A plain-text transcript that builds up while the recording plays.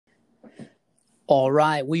All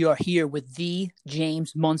right, we are here with the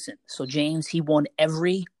James Munson. So, James, he won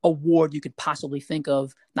every award you could possibly think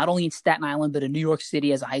of, not only in Staten Island, but in New York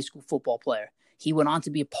City as a high school football player. He went on to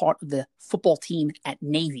be a part of the football team at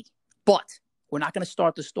Navy. But we're not going to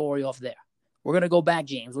start the story off there. We're going to go back,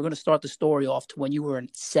 James. We're going to start the story off to when you were in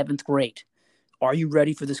seventh grade. Are you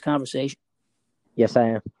ready for this conversation? Yes, I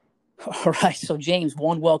am. All right, so, James,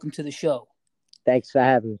 one, welcome to the show. Thanks for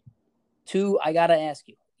having me. Two, I got to ask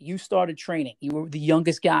you. You started training. You were the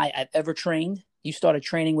youngest guy I've ever trained. You started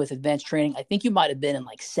training with advanced training. I think you might have been in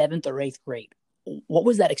like seventh or eighth grade. What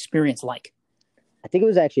was that experience like? I think it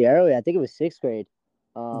was actually early. I think it was sixth grade.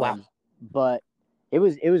 Wow. But it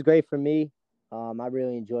was great for me. I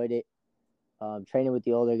really enjoyed it. Training with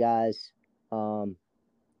the older guys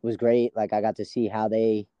was great. Like I got to see how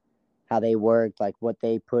they worked, like what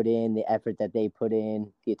they put in, the effort that they put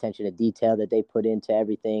in, the attention to detail that they put into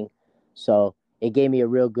everything. So it gave me a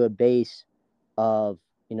real good base of,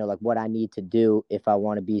 like what I need to do if I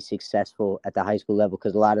want to be successful at the high school level.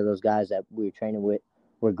 Because a lot of those guys that we were training with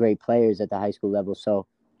were great players at the high school level. So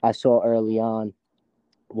I saw early on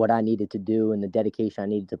what I needed to do and the dedication I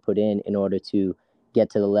needed to put in order to get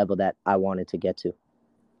to the level that I wanted to get to.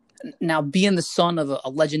 Now, being the son of a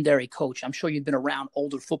legendary coach, I'm sure you've been around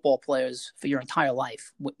older football players for your entire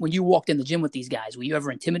life. When you walked in the gym with these guys, were you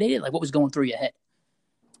ever intimidated? Like, what was going through your head?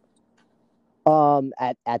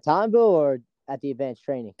 At Tomville or at the advanced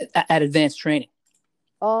training? At advanced training.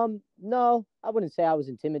 No, I wouldn't say I was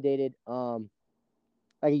intimidated.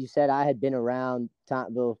 Like you said, I had been around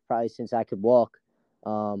Tomville probably since I could walk.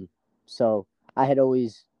 So I had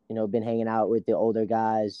always, been hanging out with the older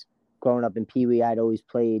guys. Growing up in Pee Wee, I'd always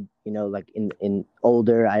played, like in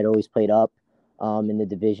older, I'd always played up in the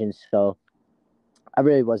divisions. So I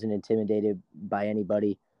really wasn't intimidated by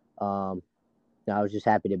anybody. I was just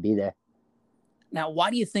happy to be there. Now,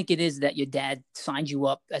 why do you think it is that your dad signed you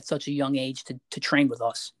up at such a young age to train with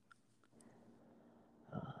us?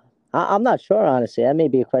 I'm not sure, honestly. That may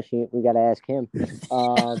be a question we got to ask him.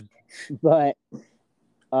 But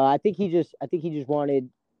I think he just wanted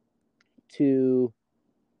to.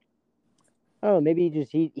 I don't know. Maybe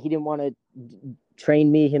he didn't want to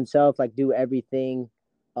train me himself, like do everything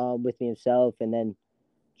with me himself, and then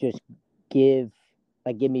just give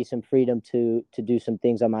me some freedom to do some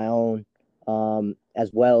things on my own. As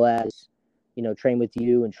well as, train with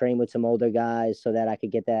you and train with some older guys so that I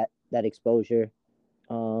could get that exposure.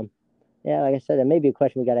 Yeah, like I said, that may be a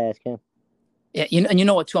question we got to ask him. Yeah, and you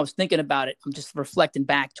know what, too? I was thinking about it. I'm just reflecting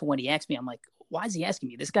back to when he asked me. I'm like, why is he asking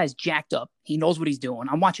me? This guy's jacked up. He knows what he's doing.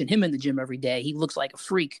 I'm watching him in the gym every day. He looks like a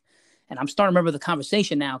freak. And I'm starting to remember the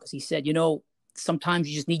conversation now because he said, sometimes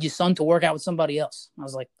you just need your son to work out with somebody else. I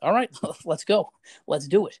was like, all right, let's go. Let's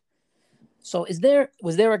do it. So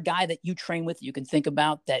was there a guy that you train with you can think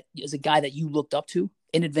about that is a guy that you looked up to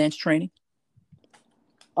in advanced training?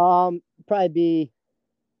 Probably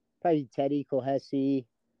Teddy Kohesi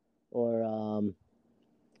or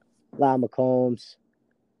Lyle McCombs,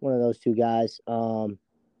 one of those two guys.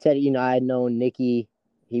 Teddy, I had known Nicky.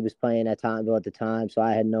 He was playing at Tomville at the time, so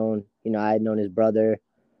I had known his brother.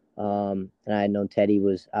 And I had known Teddy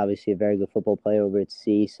was obviously a very good football player over at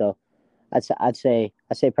C. So I'd say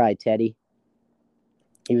probably Teddy.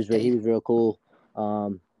 He was real cool.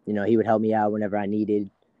 He would help me out whenever I needed,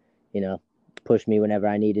 push me whenever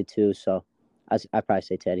I needed to. So I'd probably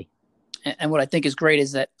say Teddy. And what I think is great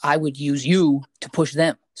is that I would use you to push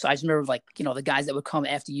them. So I just remember the guys that would come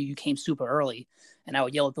after you came super early, and I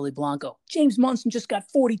would yell at Billy Blanco, James Munson just got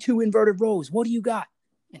 42 inverted rows. What do you got?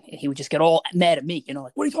 And he would just get all mad at me,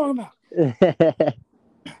 like, what are you talking about?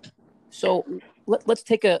 So let's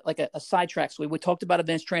take a sidetrack. So we talked about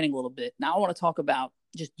advanced training a little bit. Now I want to talk about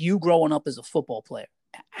just you growing up as a football player.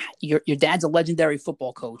 Your dad's a legendary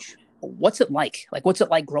football coach. What's it like? What's it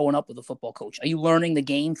like growing up with a football coach? Are you learning the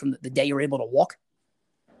game from the day you're able to walk?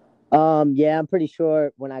 Yeah, I'm pretty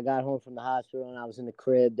sure when I got home from the hospital and I was in the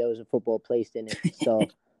crib, there was a football placed in it. So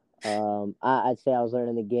I'd say I was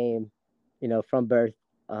learning the game, from birth.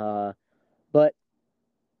 But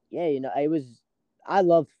yeah, I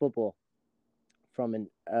loved football from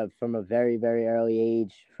a very, very early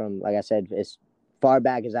age. From, like I said, as far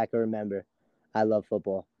back as I can remember, I love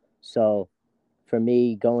football. So for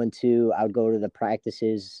me, I would go to the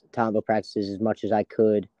practices, Tomville practices, as much as I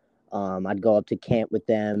could. I'd go up to camp with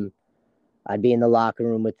them. I'd be in the locker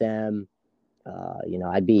room with them.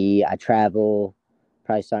 I'd travel,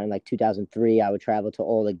 probably starting like 2003. I would travel to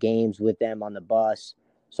all the games with them on the bus.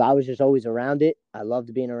 So I was just always around it. I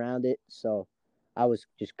loved being around it. So I was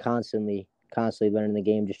just constantly learning the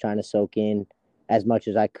game, just trying to soak in as much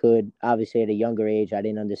as I could. Obviously, at a younger age, I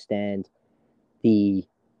didn't understand the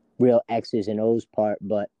real X's and O's part,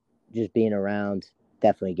 but just being around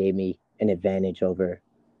definitely gave me an advantage over,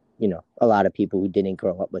 a lot of people who didn't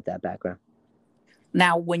grow up with that background.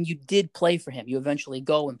 Now, when you did play for him, you eventually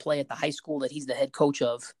go and play at the high school that he's the head coach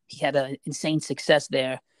of. He had an insane success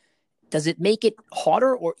there. Does it make it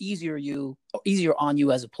harder or easier on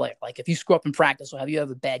you as a player? Like if you screw up in practice or have you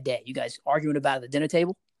have a bad day, you guys arguing about it at the dinner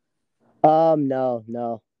table?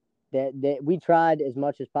 No. We tried as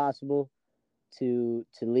much as possible to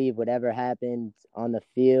leave whatever happened on the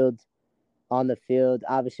field. On the field,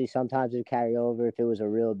 obviously, sometimes it would carry over if it was a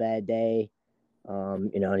real bad day,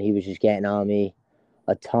 and he was just getting on me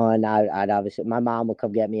a ton. I'd obviously, my mom would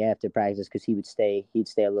come get me after practice because he'd stay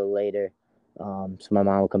a little later. So my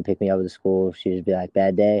mom would come pick me up at the school. She'd just be like,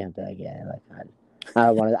 "Bad day." I'd be like, "Yeah, like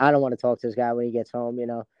I don't want to talk to this guy when he gets home,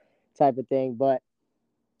 type of thing." But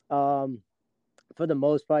for the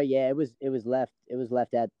most part, yeah, it was left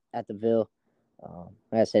at the Ville.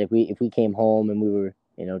 Like I said, if we came home and we were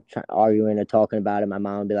arguing or talking about it, my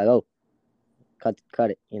mom would be like, "Oh, cut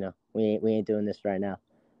it. We ain't doing this right now.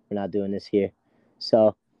 We're not doing this here."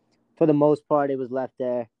 So for the most part, it was left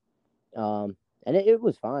there. And it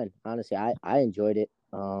was fine. Honestly, I enjoyed it.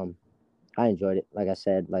 I enjoyed it. Like I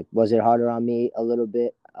said, like, was it harder on me a little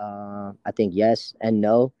bit? I think yes and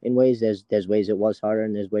no in ways. There's ways it was harder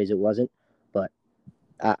and there's ways it wasn't. But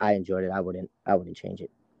I enjoyed it. I wouldn't change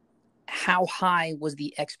it. How high was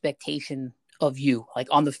the expectation of you, like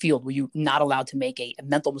on the field? Were you not allowed to make a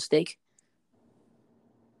mental mistake?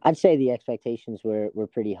 I'd say the expectations were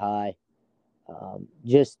pretty high.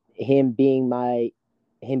 Just him being my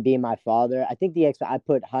father. I think I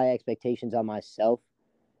put high expectations on myself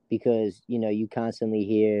because you constantly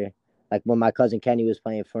hear, like when my cousin Kenny was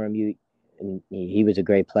playing for him, and he was a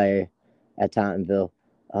great player at Tottenville.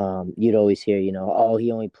 You'd always hear, oh,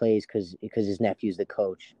 he only plays because his nephew's the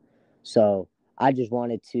coach. So I just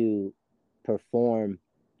wanted to perform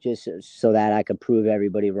just so that I could prove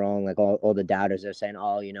everybody wrong. Like all the doubters are saying,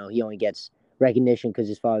 oh, he only gets recognition because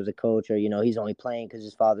his father's a coach, or, he's only playing because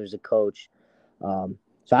his father's a coach.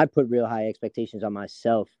 So I put real high expectations on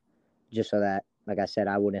myself just so that, like I said,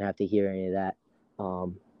 I wouldn't have to hear any of that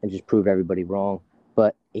and just prove everybody wrong.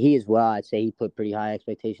 But he as well, I'd say he put pretty high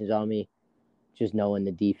expectations on me, just knowing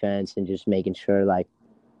the defense and just making sure, like,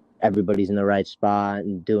 everybody's in the right spot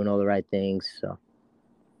and doing all the right things. So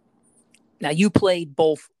now you played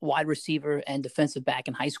both wide receiver and defensive back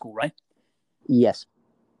in high school, right? Yes.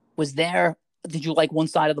 Did you like one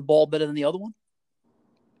side of the ball better than the other one?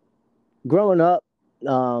 Growing up,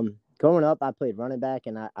 I played running back,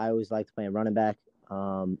 and I always liked playing running back.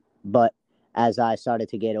 But as I started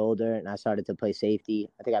to get older and I started to play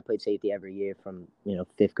safety, I think I played safety every year from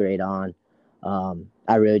 5th grade on.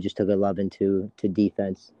 I really just took a love into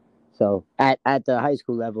defense. So at the high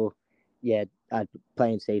school level, yeah, I like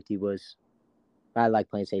playing safety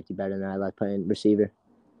better than I like playing receiver.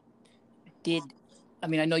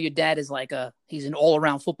 I know your dad is he's an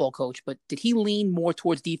all-around football coach, but did he lean more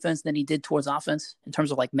towards defense than he did towards offense in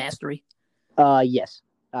terms of like mastery? Yes,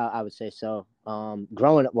 I would say so. While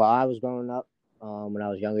I was growing up, when I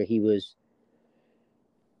was younger, he was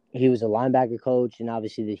a linebacker coach, and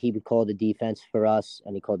obviously he would call the defense for us,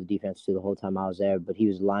 and he called the defense too the whole time I was there. But he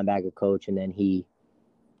was a linebacker coach, and then I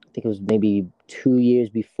think it was maybe 2 years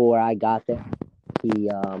before I got there,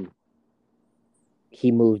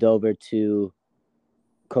 he moved over to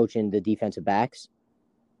coaching the defensive backs.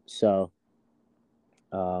 So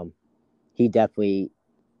he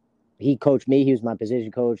coached me. He was my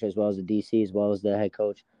position coach as well as the DC, as well as the head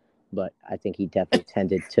coach. But I think he definitely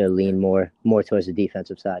tended to lean more towards the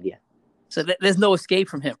defensive side. Yeah. So there's no escape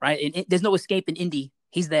from him, right? There's no escape in Indy.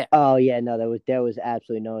 He's there. Oh yeah, no, there was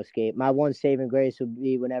absolutely no escape. My one saving grace would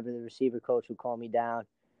be whenever the receiver coach would call me down,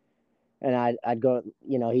 and I'd go,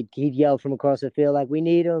 he'd yell from across the field like, "We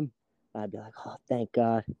need him." I'd be like, "Oh, thank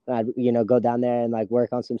God." I'd go down there and like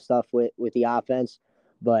work on some stuff with the offense.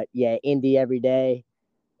 But yeah, Indy every day,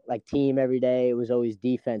 like team every day. It was always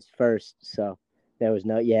defense first. So there was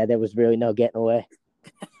really no getting away.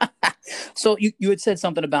 So you had said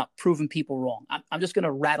something about proving people wrong. I'm just going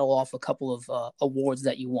to rattle off a couple of awards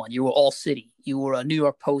that you won. You were All-City. You were a New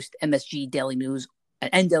York Post, MSG, Daily News,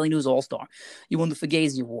 and Daily News All-Star. You won the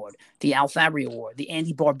Fugazi Award, the Al Fabry Award, the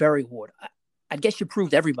Andy Barberi Award. I guess you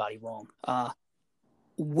proved everybody wrong.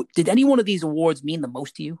 Did any one of these awards mean the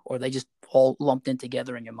most to you, or are they just all lumped in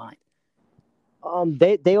together in your mind?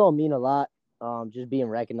 They all mean a lot. Just being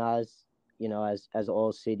recognized, as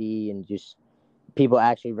All-City, and just people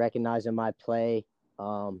actually recognizing my play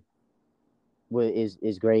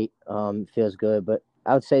is great. Feels good. But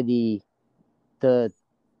I would say the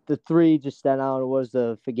three just stand out was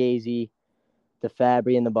the Fugazi, the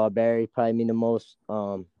Fabry and the Barberi probably mean the most.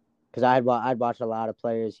 Because I'd watch a lot of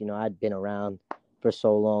players. You know, I'd been around for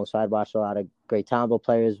so long, so I'd watch a lot of great Tombo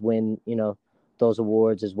players win. You know, those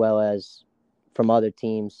awards as well as from other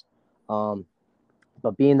teams.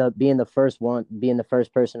 But being the first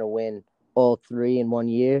person to win all three in one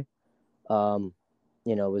year, you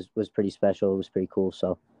know, was pretty special. It was pretty cool.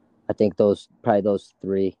 So I think those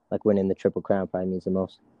three, like winning the Triple Crown, probably means the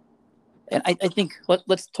most. And I think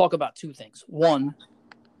let's talk about two things. One,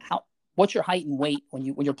 what's your height and weight when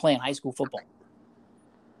you're playing high school football?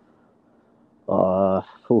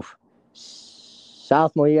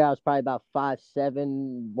 Sophomore year, I was probably about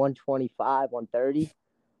 5'7", 125, 130.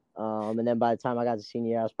 And then by the time I got to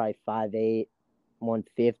senior year, I was probably 5'8",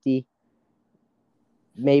 150.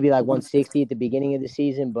 Maybe like 160 at the beginning of the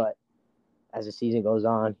season, but as the season goes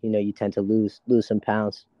on, you know, you tend to lose some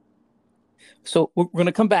pounds. So we're going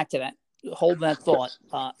to come back to that. Hold that thought.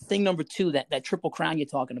 Thing number two, that Triple Crown you're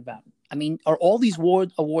talking about. I mean, are all these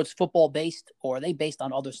awards football based, or are they based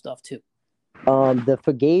on other stuff too? The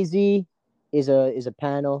Fugazi is a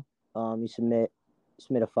panel. You submit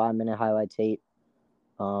a 5-minute highlight tape,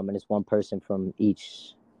 and it's one person from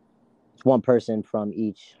each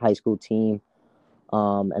high school team,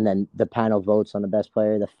 and then the panel votes on the best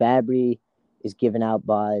player. The Fabry is given out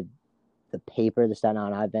by the paper, the Staten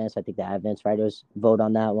Island Advance. I think the Advance writers vote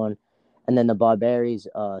on that one. And then the Barberi's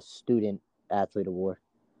student athlete award.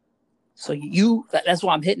 So that's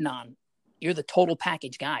what I'm hitting on. You're the total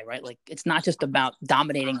package guy, right? Like, it's not just about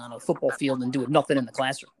dominating on a football field and doing nothing in the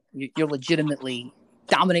classroom. You're legitimately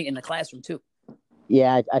dominating the classroom too.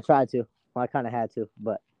 Yeah, I tried to. Well, I kind of had to,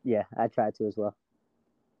 but yeah, I tried to as well.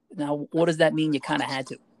 Now, what does that mean? You kind of had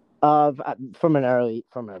to. From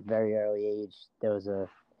a very early age, there was a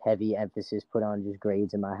heavy emphasis put on just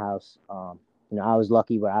grades in my house. You know, I was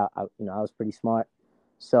lucky where I was pretty smart.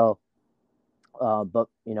 So, but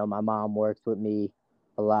you know, my mom worked with me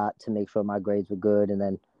a lot to make sure my grades were good, and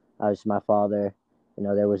then obviously my father. You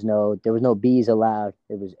know, there was no B's allowed.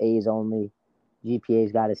 It was A's only.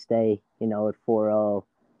 GPA's got to stay, you know, at 4.0,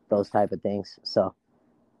 those type of things. So,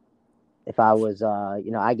 if I was,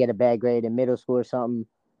 you know, I get a bad grade in middle school or something,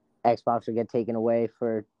 Xbox would get taken away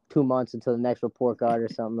for 2 months until the next report card or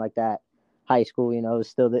something like that. High school, you know,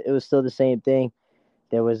 it was still the same thing.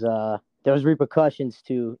 There was repercussions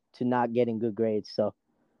to not getting good grades. So,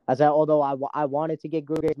 although I wanted to get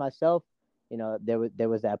good grades myself, you know, there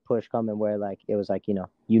was that push coming where like it was like, you know,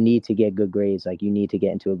 you need to get good grades, like you need to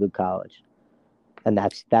get into a good college, and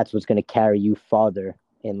that's what's going to carry you farther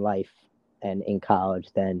in life and in college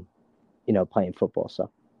than, you know, playing football.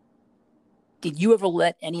 So, did you ever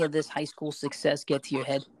let any of this high school success get to your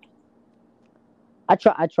head? I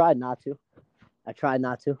tried not to.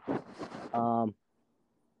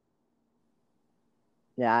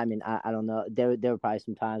 Yeah, I mean, I don't know. There were probably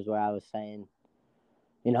some times where I was saying,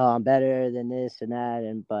 you know, I'm better than this and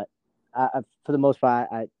that, but for the most part,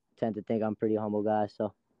 I tend to think I'm a pretty humble guy.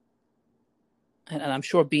 So, and I'm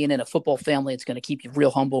sure being in a football family, it's going to keep you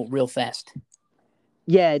real humble, real fast.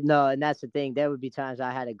 Yeah, no, and that's the thing. There would be times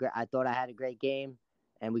I thought I had a great game,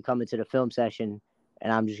 and we come into the film session,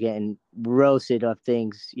 and I'm just getting roasted of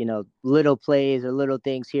things, you know, little plays or little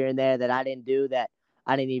things here and there that I didn't do, that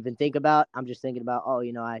I didn't even think about. I'm just thinking about, oh,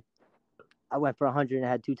 you know, I went for 100 and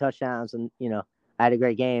had 2 touchdowns, and, you know, I had a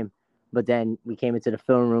great game. But then we came into the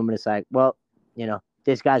film room, and it's like, well, you know,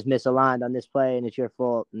 this guy's misaligned on this play, and it's your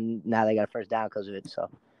fault, and now they got a first down because of it. So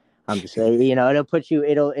I'm just saying, you know,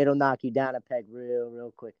 it'll knock you down a peg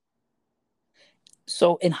real quick.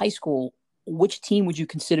 So in high school, which team would you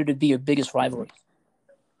consider to be your biggest rivalry?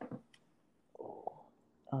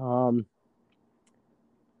 Well,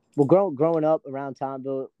 growing up around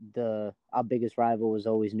Tomball, our biggest rival was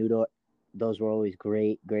always New York. Those were always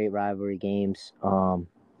great rivalry games.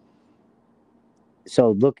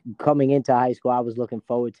 So coming into high school, I was looking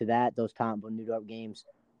forward to those Tomball New York games.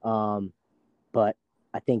 But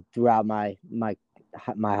I think throughout my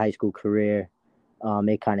high school career,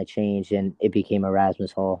 it kind of changed and it became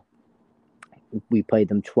Erasmus Hall. We played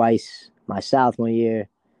them twice my sophomore year.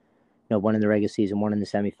 You know, one in the regular season, one in the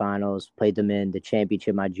semifinals. Played them in the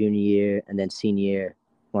championship my junior year, and then senior year.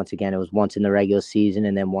 Once again, it was once in the regular season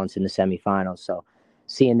and then once in the semifinals. So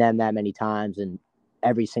seeing them that many times and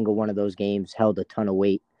every single one of those games held a ton of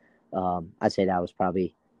weight. I'd say that was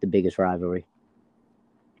probably the biggest rivalry.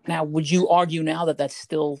 Now, would you argue now that that's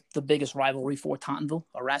still the biggest rivalry for Tottenville,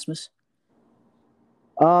 Erasmus?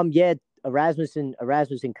 Yeah, Erasmus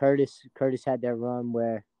and Curtis. Curtis had their run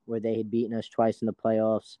where they had beaten us twice in the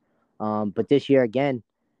playoffs. But this year again,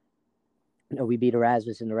 you know, we beat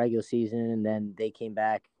Erasmus in the regular season, and then they came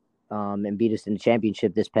back and beat us in the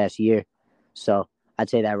championship this past year. So I'd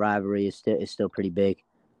say that rivalry is still pretty big,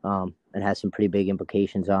 and has some pretty big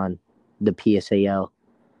implications on the PSAL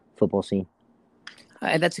football scene.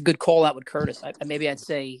 That's a good call out with Curtis. Maybe I'd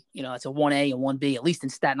say, it's a 1A and 1B, at least in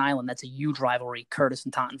Staten Island. That's a huge rivalry, Curtis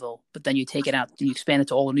and Tottenville. But then you take it out and you expand it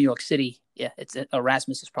to all of New York City. Yeah,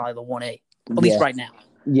 Erasmus is probably the 1A, at least right now.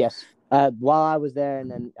 Yes. While I was there, and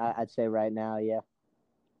then I'd say right now, yeah.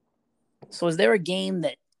 So is there a game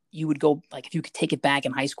that you would go, like, if you could take it back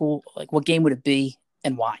in high school, like, what game would it be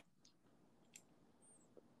and why?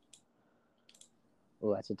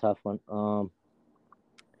 Oh, that's a tough one.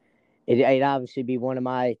 It'd obviously be one of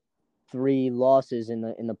my 3 losses in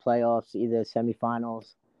the playoffs, either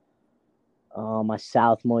semifinals, my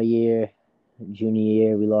sophomore year, junior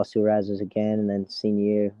year, we lost to Erasmus again, and then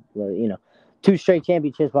senior year, 2 straight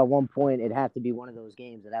championships by 1 point. It'd have to be one of those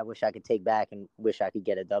games that I wish I could take back and wish I could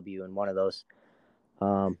get a W in one of those.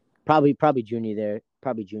 Probably junior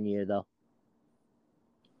year though.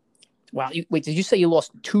 Wow. Wait, did you say you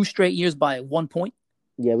lost 2 straight years by 1 point?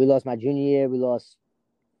 Yeah, we lost my junior year. We lost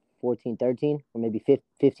 14-13, or maybe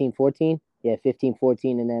 15-14. Yeah,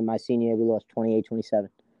 15-14, and then my senior year we lost 28-27.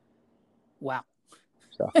 Wow.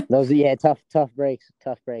 So those are tough breaks.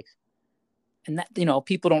 And that,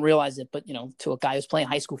 people don't realize it, but to a guy who's playing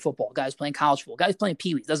high school football, a guy who's playing college football, a guy who's playing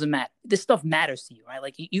Pee Wee, doesn't matter. This stuff matters to you, right?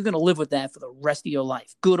 Like you're gonna live with that for the rest of your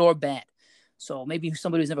life, good or bad. So maybe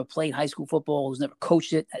somebody who's never played high school football, who's never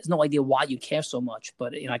coached it, has no idea why you care so much.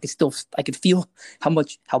 But I could feel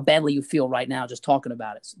how badly you feel right now just talking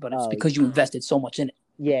about it. But it's because you invested so much in it.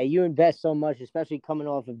 Yeah, you invest so much, especially coming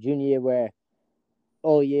off of junior year, where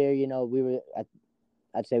all year,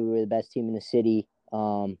 I'd say we were the best team in the city.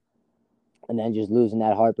 And then just losing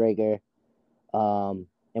that heartbreaker,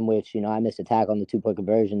 in which I missed a tackle on the 2-point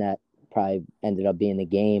conversion that probably ended up being the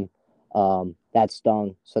game. That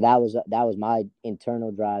stung. So that was my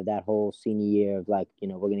internal drive that whole senior year of like,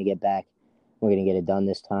 we're gonna get back, we're gonna get it done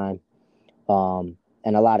this time. And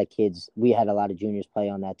a lot of kids, we had a lot of juniors play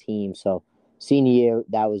on that team. So senior year,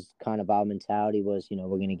 that was kind of our mentality was,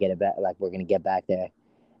 we're gonna get it back, like we're gonna get back there,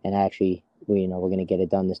 and actually, we're gonna get it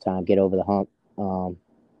done this time, get over the hump.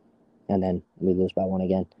 And then we lose by 1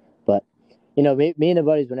 again. But me and the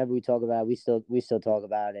buddies, whenever we talk about it, we still talk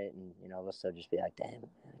about it, and we'll still just be like, damn,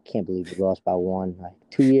 I can't believe we lost by 1, like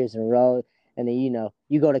 2 years in a row. And then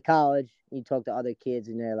you go to college, you talk to other kids,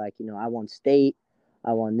 and they're like, I won state,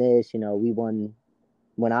 I won this, we won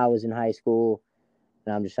when I was in high school,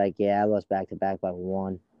 and I'm just like, yeah, I lost back to back by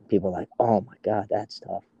 1. People are like, oh my god, that's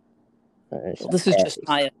tough. Well, this is just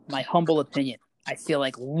my humble opinion. I feel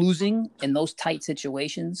like losing in those tight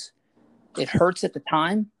situations, it hurts at the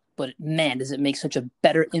time, but man, does it make such a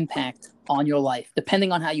better impact on your life,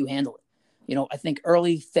 depending on how you handle it. I think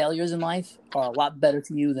early failures in life are a lot better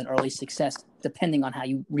to you than early success, depending on how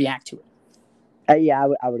you react to it. Yeah,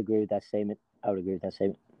 I would agree with that statement.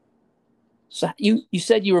 So you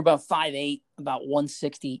said you were about 5'8", about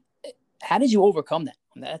 160. How did you overcome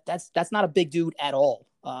that? That's not a big dude at all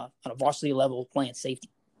on a varsity level playing safety.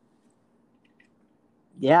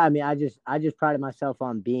 Yeah, I mean, I just prided myself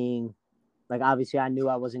on being, like, obviously I knew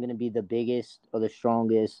I wasn't going to be the biggest or the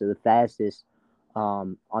strongest or the fastest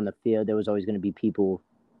on the field. There was always going to be people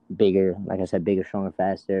bigger, like I said, bigger, stronger,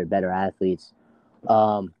 faster, better athletes.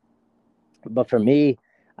 But for me,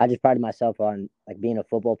 I just prided myself on like being a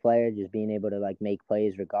football player, just being able to like make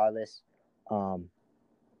plays regardless. I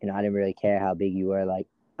didn't really care how big you were, like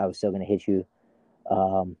I was still going to hit you.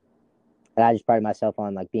 And I just prided myself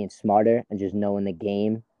on like being smarter and just knowing the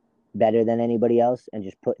game better than anybody else and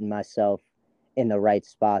just putting myself in the right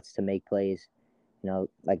spots to make plays.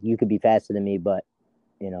 Like you could be faster than me, but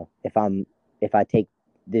if I take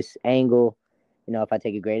this angle, if I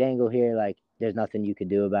take a great angle here, like there's nothing you could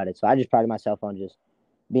do about it. So I just prided myself on just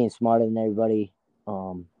being smarter than everybody,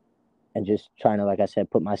 and just trying to, like I said,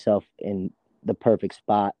 put myself in the perfect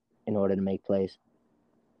spot in order to make plays.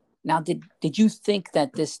 Now, did you think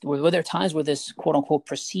that were there times where this quote unquote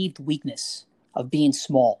perceived weakness of being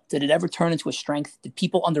small, did it ever turn into a strength? Did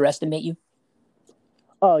people underestimate you?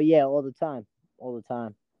 Oh yeah, all the time.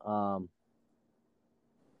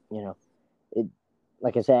 It,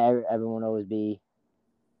 like I said, everyone always be,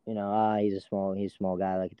 he's a small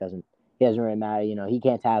guy. Like he doesn't really matter. He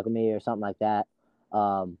can't tackle me or something like that.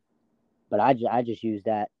 But I just use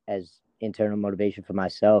that as internal motivation for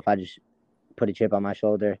myself. I just put a chip on my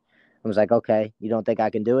shoulder. I was like, okay, you don't think I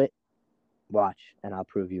can do it? Watch, and I'll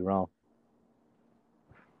prove you wrong.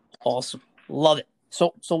 Awesome. Love it.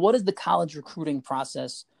 So what does the college recruiting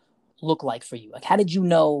process look like for you? Like, how did you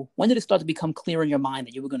know, when did it start to become clear in your mind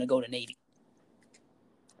that you were going to go to Navy?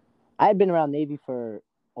 I had been around Navy for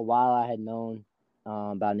a while. I had known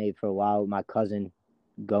about Navy for a while with my cousin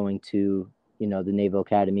going to, the Naval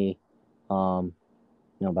Academy,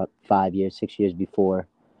 about 5 years, 6 years before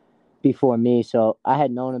me. So I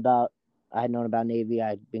had known about Navy.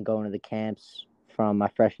 I'd been going to the camps from my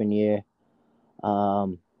freshman year.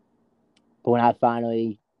 Um, but when I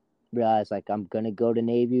finally realized like I'm gonna go to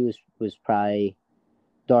Navy was probably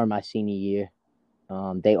during my senior year.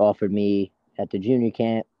 They offered me at the junior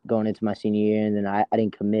camp going into my senior year, and then I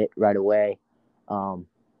didn't commit right away.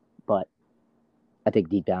 But I think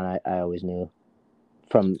deep down I always knew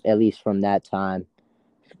from at least from that time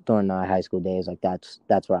during my high school days, like that's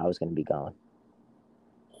where I was going to be going.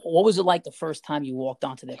 What was it like the first time you walked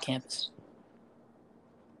onto their campus?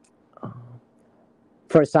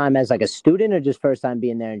 First time as like a student, or just first time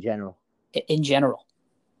being there in general? In general.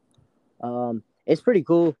 It's pretty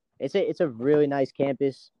cool. It's a really nice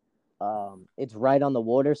campus. It's right on the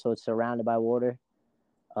water, so it's surrounded by water.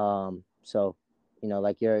 So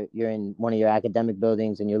like you're in one of your academic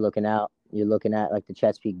buildings and you're looking out. You're looking at like the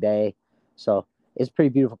Chesapeake Bay. So it's a pretty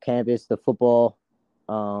beautiful campus. The football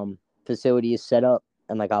facility is set up,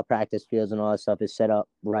 and like our practice fields and all that stuff is set up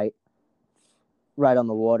right on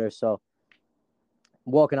the water. So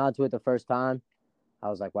walking onto it the first time, I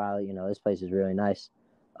was like, wow, this place is really nice.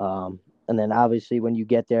 And then obviously when you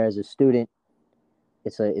get there as a student,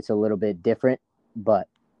 it's a little bit different, but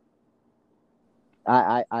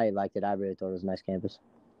I liked it. I really thought it was a nice campus.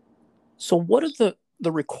 So what are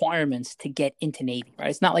the requirements to get into Navy, right?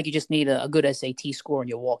 It's not like you just need a good SAT score and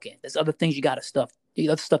you walk in. There's other things you got to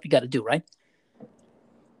other stuff you got to do, right?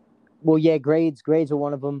 Well, yeah, grades are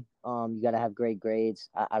one of them. You got to have great grades.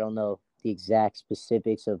 I don't know the exact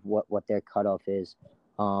specifics of what their cutoff is,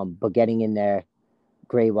 but getting in there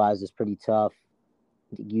grade wise is pretty tough.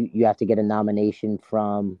 You have to get a nomination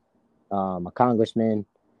from a congressman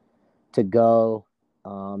to go,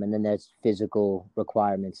 and then there's physical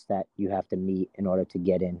requirements that you have to meet in order to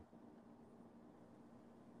get in.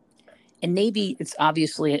 And Navy, it's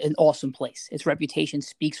obviously an awesome place. Its reputation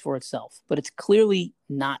speaks for itself, but it's clearly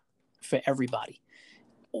not for everybody.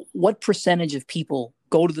 What percentage of people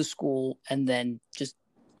go to the school and then just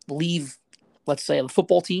leave, let's say, the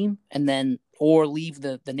football team, and then or leave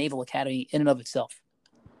the Naval Academy in and of itself?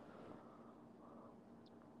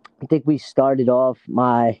 I think we started off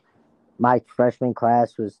my freshman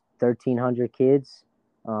class was 1,300 kids,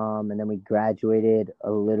 and then we graduated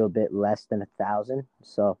a little bit less than 1,000,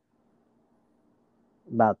 so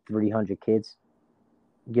about 300 kids,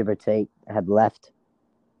 give or take, had left.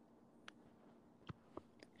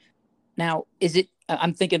 Now,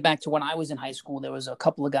 I'm thinking back to when I was in high school. There was a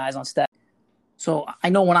couple of guys on staff. So I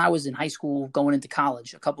know when I was in high school going into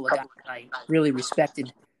college, a couple of guys I really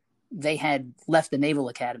respected, they had left the Naval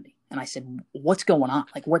Academy. And I said, what's going on?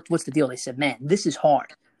 Like, what's the deal? They said, man, this is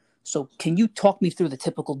hard. So can you talk me through the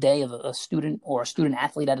typical day of a student or a student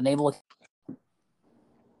athlete at a Naval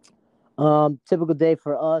Academy? Typical day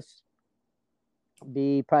for us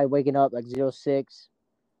be probably waking up like 06,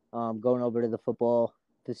 going over to the football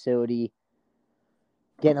facility,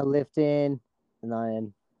 getting a lift in, and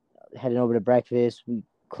then heading over to breakfast.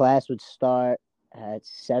 Class would start at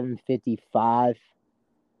 7:55.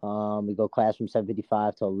 We go class from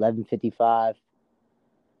 7:55 to 11:55.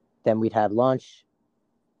 Then we'd have lunch.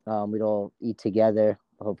 We'd all eat together.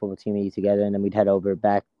 The whole football team would eat together, and then we'd head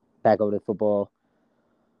back over to the football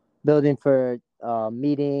building for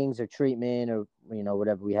meetings or treatment or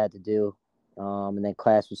whatever we had to do. And then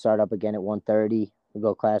class would start up again at 1:30. We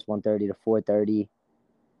go class 1:30 to 4:30.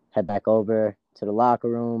 Head back over to the locker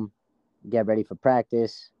room, get ready for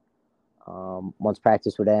practice. Once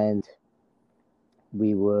practice would end,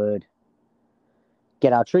 we would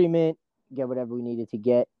get our treatment, get whatever we needed to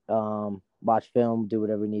get, watch film, do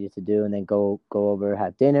whatever we needed to do, and then go over,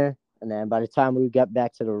 have dinner. And then by the time we got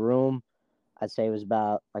back to the room, I'd say it was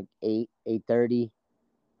about like 8:30.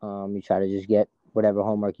 You try to just get whatever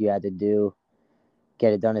homework you had to do,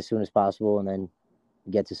 get it done as soon as possible, and then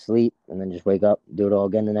get to sleep, and then just wake up, do it all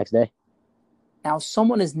again the next day. Now, if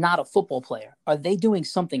someone is not a football player, are they doing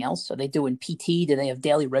something else? Are they doing PT? Do they have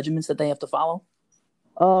daily regimens that they have to follow?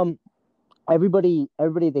 Everybody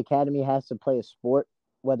at the academy has to play a sport,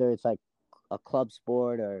 whether it's like a club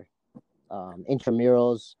sport or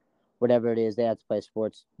intramurals, whatever it is, they have to play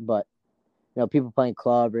sports. But people playing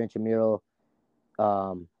club or intramural,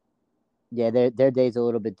 their day's a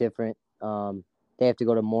little bit different. They have to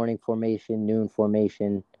go to morning formation, noon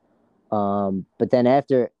formation. But then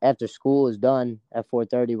after school is done at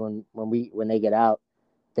 4:30, when they get out,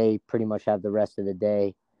 they pretty much have the rest of the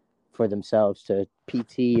day for themselves to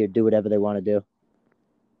PT or do whatever they want to do.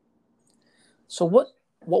 So what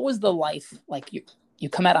was the life like? You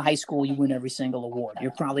come out of high school, you win every single award. You're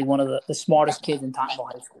probably one of the smartest kids in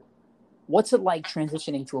Tottenville High School. What's it like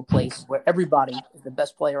transitioning to a place where everybody is the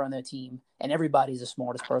best player on their team and everybody's the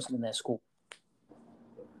smartest person in their school?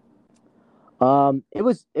 It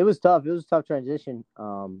was tough. It was a tough transition.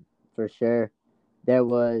 For sure. There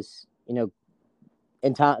was, in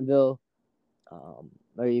Tottenville,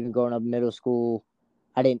 or even growing up in middle school,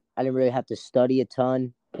 I didn't really have to study a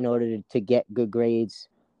ton in order to get good grades.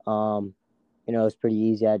 It was pretty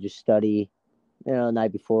easy. I just study, the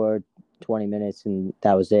night before, 20 minutes, and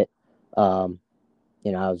that was it. I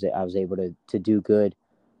was able to do good.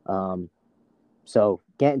 So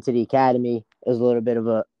getting to the academy, it was a little bit of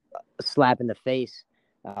a slap in the face.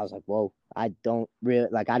 I was like, whoa, I don't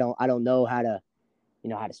know how to,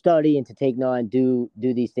 how to study and to take note and do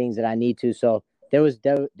these things that I need to. So there was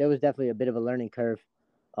definitely a bit of a learning curve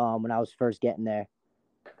when I was first getting there,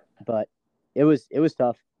 but it was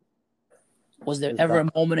tough. Was there ever a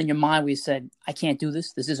moment in your mind where you said, I can't do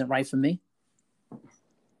this? This isn't right for me?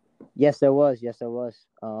 Yes, there was.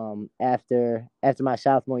 After my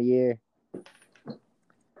sophomore year,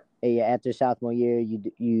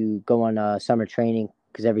 you go on summer training,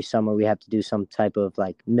 because every summer we have to do some type of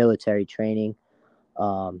like military training.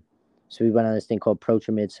 So we went on this thing called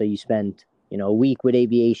ProTrimid. So you spend, a week with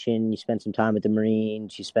aviation, you spend some time with the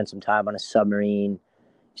Marines, you spend some time on a submarine,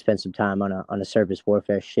 you spend some time on a surface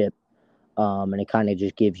warfare ship. And it kind of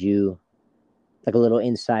just gives you like a little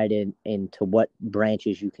insight into what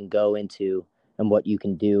branches you can go into and what you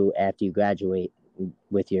can do after you graduate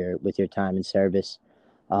with your time in service.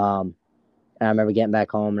 And I remember getting back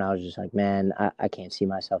home and I was just like, man, I can't see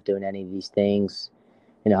myself doing any of these things.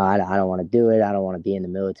 I don't want to do it. I don't want to be in the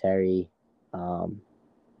military.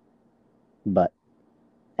 But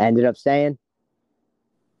I ended up staying,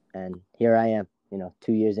 and here I am,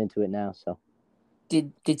 2 years into it now. So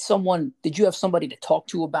did you have somebody to talk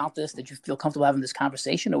to about this? Did you feel comfortable having this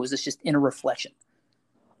conversation, or was this just inner reflection?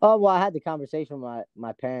 Oh, well, I had the conversation with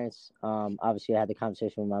my parents. Obviously I had the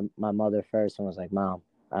conversation with my mother first, and was like, Mom,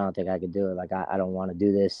 I don't think I could do it. Like, I don't want to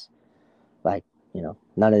do this. Like,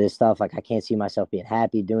 none of this stuff. Like, I can't see myself being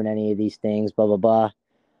happy doing any of these things, blah, blah,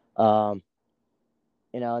 blah.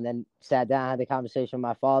 And then sat down, had the conversation with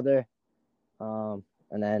my father. And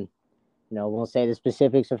then, won't say the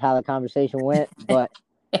specifics of how the conversation went, but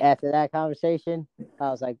after that conversation, I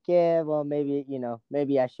was like, yeah, well,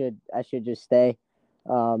 maybe I should just stay,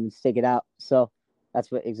 and stick it out. So that's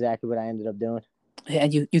exactly what I ended up doing.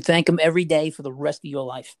 And you thank him every day for the rest of your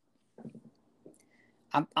life.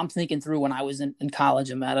 I'm thinking through when I was in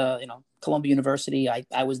college. I'm at Columbia University.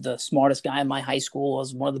 I was the smartest guy in my high school. I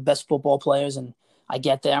was one of the best football players, and I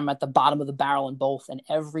get there. I'm at the bottom of the barrel in both, and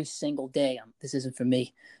every single day, this isn't for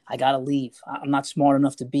me. I gotta leave. I'm not smart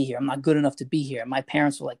enough to be here. I'm not good enough to be here. And my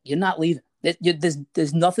parents were like, "You're not leaving.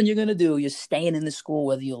 There's nothing you're gonna do. You're staying in the school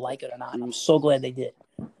whether you like it or not." And I'm so glad they did.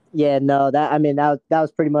 Yeah, no, that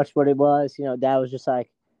was pretty much what it was. Dad was just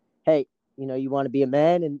like, hey, you want to be a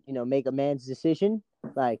man and, make a man's decision.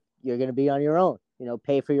 Like, you're going to be on your own,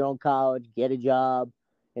 pay for your own college, get a job,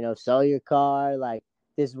 sell your car. Like,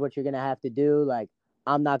 this is what you're going to have to do. Like,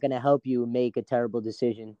 I'm not going to help you make a terrible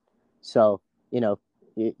decision. So, you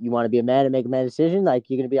want to be a man and make a man decision. Like,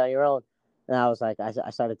 you're going to be on your own. And I was like, I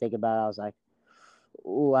started thinking about it. I was like,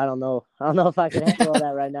 ooh, I don't know if I can handle all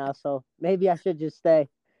that right now. So maybe I should just stay.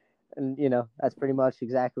 And, that's pretty much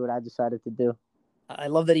exactly what I decided to do. I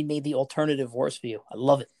love that he made the alternative worse for you. I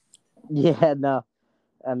love it. Yeah, no.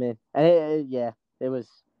 I mean, it was,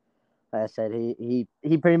 like I said, he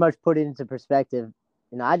pretty much put it into perspective.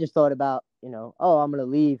 I just thought about, oh, I'm going to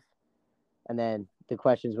leave. And then the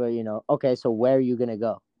questions were, okay, so where are you going to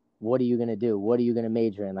go? What are you going to do? What are you going to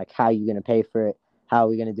major in? Like, how are you going to pay for it? How are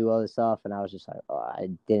we going to do all this stuff? And I was just like, oh, I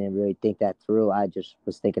didn't really think that through. I just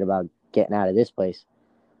was thinking about getting out of this place.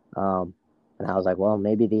 And I was like, well,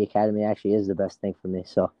 maybe the academy actually is the best thing for me.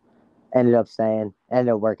 So ended up staying,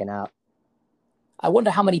 ended up working out. I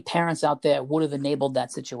wonder how many parents out there would have enabled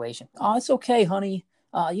that situation. Oh, it's okay, honey.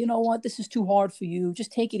 You know what? This is too hard for you.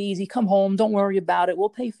 Just take it easy. Come home. Don't worry about it. We'll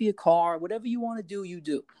pay for your car. Whatever you want to do, you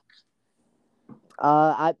do.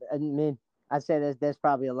 I mean, I'd say there's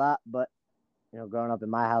probably a lot, but, growing up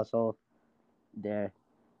in my household, there,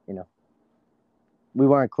 we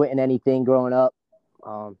weren't quitting anything growing up.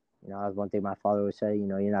 That was one thing my father would say,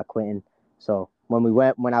 you're not quitting. So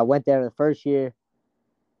when I went there the first year,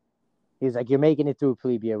 he was like, you're making it through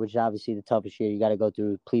plebe year, which is obviously the toughest year. You got to go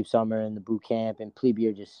through plebe summer and the boot camp, and plebe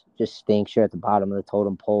year just stinks. You're at the bottom of the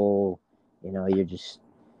totem pole. You're just,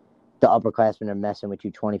 the upperclassmen are messing with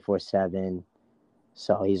you 24/7.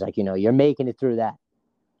 So he's like, you're making it through that.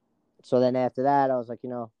 So then after that, I was like,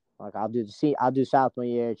 Like I'll do sophomore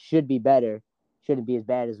year. It should be better. Shouldn't be as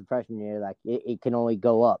bad as the freshman year. Like it can only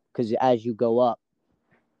go up because as you go up,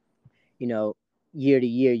 year to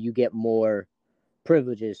year you get more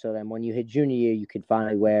privileges. So then when you hit junior year, you can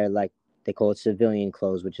finally wear like they call it civilian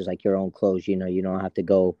clothes, which is like your own clothes. You don't have to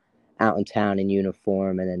go out in town in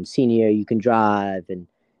uniform. And then senior year, you can drive and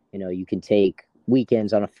you can take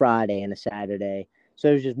weekends on a Friday and a Saturday.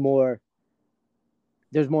 So there's more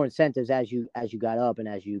incentives as you got up and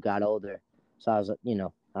as you got older. So I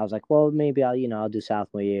was like, well, maybe I'll do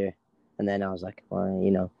sophomore year. And then I was like,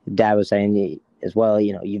 well, Dad was saying as well,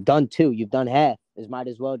 you've done two, you've done half. Might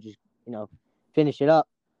as well just, finish it up.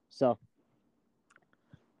 So.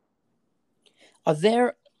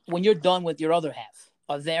 When you're done with your other half,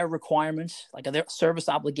 are there requirements, like are there service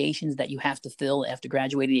obligations that you have to fill after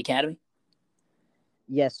graduating the academy?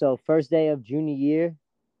 Yeah, so first day of junior year,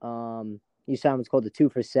 you sign what's called the 2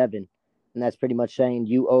 for 7. And that's pretty much saying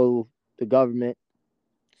you owe the government,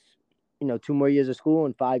 2 more years of school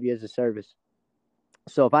and 5 years of service.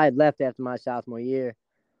 So if I had left after my sophomore year,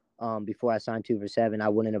 before I signed 2 for 7, I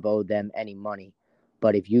wouldn't have owed them any money.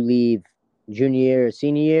 But if you leave junior year or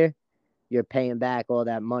senior year, you're paying back all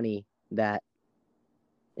that money that,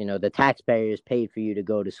 the taxpayers paid for you to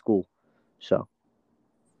go to school. So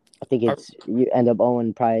I think you end up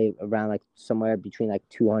owing probably around like somewhere between like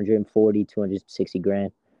 240, 260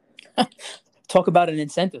 grand. Talk about an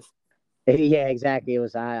incentive. Yeah, exactly. It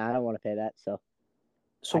was, I don't want to pay that. So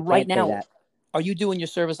right now, are you doing your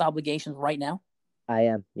service obligations right now? I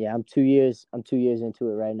am. Yeah, I'm 2 years into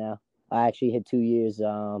it right now. I actually hit 2 years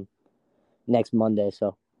next Monday,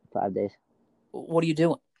 so 5 days. What are you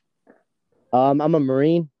doing? I'm a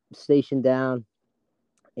Marine stationed down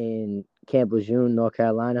in Camp Lejeune, North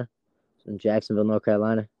Carolina, in Jacksonville, North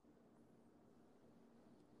Carolina.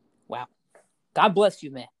 Wow. God bless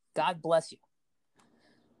you, man. God bless you.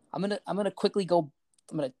 I'm gonna quickly go.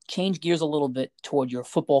 I'm gonna change gears a little bit toward your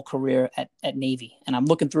football career at Navy, and I'm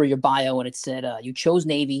looking through your bio, and it said you chose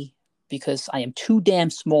Navy because I am too damn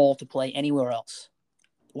small to play anywhere else.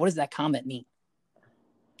 What does that comment mean?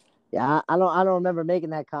 Yeah, I don't remember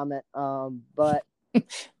making that comment. But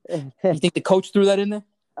you think the coach threw that in there?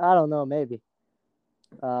 I don't know, maybe.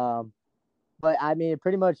 But I mean, it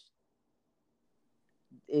pretty much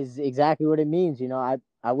is exactly what it means.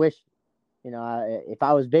 I wish, if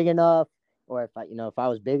I was big enough, or if I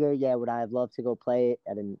was bigger, yeah, would I have loved to go play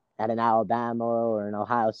at an Alabama or an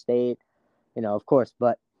Ohio State? Of course,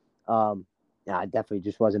 but I definitely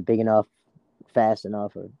just wasn't big enough, fast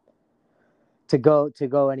enough, or to go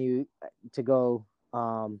any of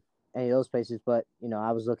those places. But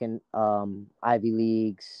I was looking Ivy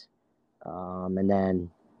Leagues, and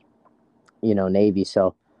then Navy.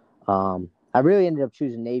 So I really ended up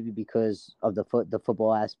choosing Navy because of the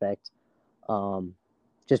football aspect.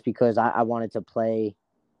 Just because I wanted to play,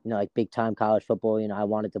 like big time college football. I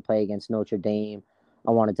wanted to play against Notre Dame.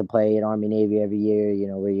 I wanted to play at Army Navy every year.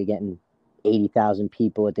 Where you're getting 80,000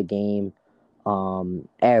 people at the game.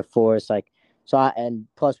 Air Force, and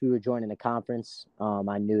plus we were joining a conference.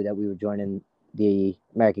 I knew that we were joining the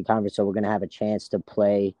American Conference, so we're gonna have a chance to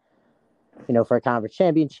play, for a conference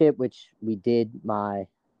championship, which we did my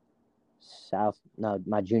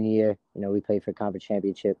junior year. We played for a conference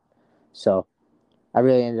championship. So I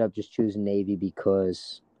really ended up just choosing Navy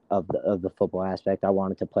because of the football aspect. I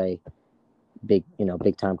wanted to play big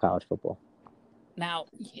time college football. Now,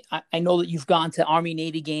 I know that you've gone to Army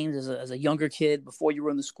Navy games as a younger kid before you were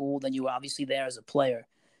in the school. Then you were obviously there as a player.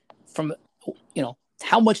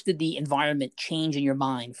 How much did the environment change in your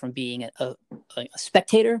mind from being a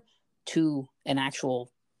spectator to an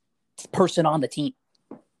actual person on the team?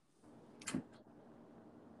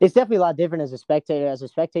 It's definitely a lot different as a spectator. As a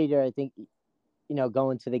spectator, I think,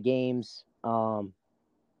 going to the games,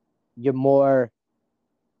 you're more,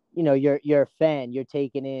 you're a fan. You're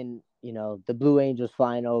taking in, the Blue Angels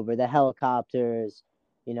flying over, the helicopters,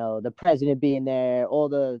 the president being there, all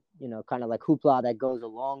the, kind of like hoopla that goes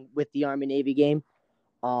along with the Army Navy game.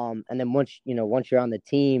 And then once you're on the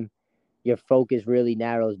team, your focus really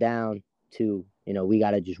narrows down to, we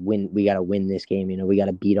got to just win. We got to win this game. We got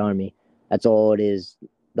to beat Army. That's all it is.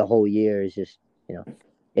 The whole year is just,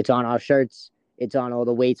 it's on our shirts. It's on all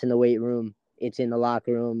the weights in the weight room. It's in the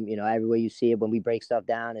locker room. Everywhere you see it, when we break stuff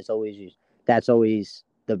down, it's always, that's always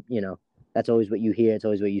that's always what you hear. It's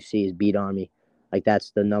always what you see is beat Army. Like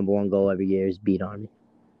that's the number one goal every year is beat Army.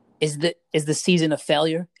 Is the season a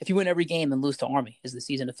failure? If you win every game and lose to Army, is the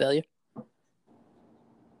season a failure?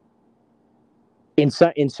 In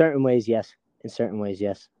certain ways, yes. In certain ways,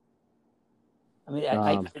 yes. I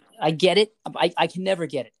mean, I get it. I can never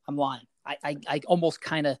get it. I'm lying. I almost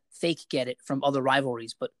kind of fake get it from other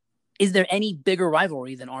rivalries, but Is there any bigger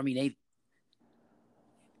rivalry than Army Navy?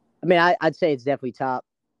 I mean, I'd say it's definitely top.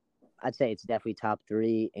 I'd say it's definitely top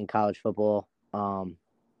 3 in college football,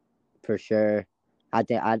 for sure. I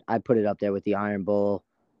think I'd put it up there with the Iron Bowl,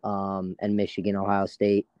 and Michigan, Ohio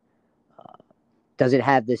State. Does it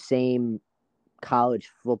have the same college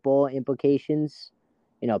football implications?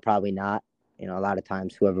 Probably not. A lot of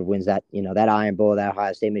times whoever wins that, that Iron Bowl, that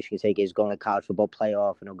Ohio State, Michigan State is going to college football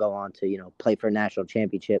playoff and will go on to, play for a national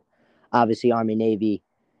championship. Obviously, Army Navy,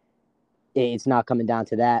 it's not coming down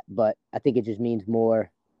to that, but I think it just means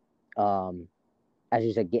more, as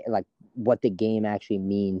you said, like what the game actually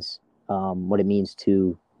means, what it means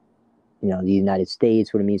to, the United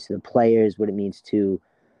States, what it means to the players, what it means to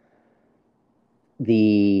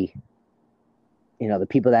the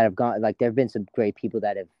people that have gone. Like there have been some great people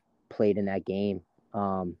that have played in that game,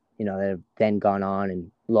 that have then gone on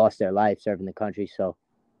and lost their life serving the country. So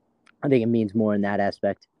I think it means more in that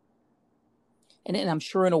aspect. And I'm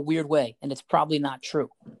sure in a weird way, and it's probably not true,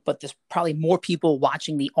 but there's probably more people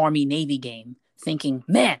watching the Army-Navy game thinking,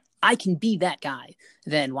 man, I can be that guy,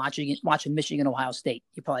 than watching Michigan, Ohio State.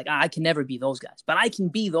 You're probably like, I can never be those guys, but I can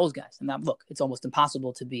be those guys. And now, look, it's almost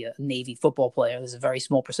impossible to be a Navy football player. There's a very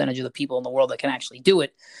small percentage of the people in the world that can actually do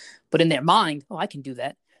it. But in their mind, I can do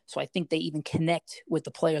that. So I think they even connect with the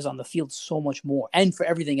players on the field so much more. And for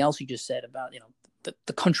everything else you just said about,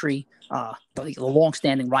 the country, the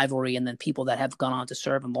long-standing rivalry, and then people that have gone on to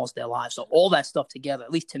serve and lost their lives. So all that stuff together,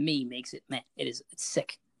 at least to me, makes it, man, it's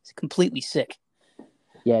sick. It's completely sick.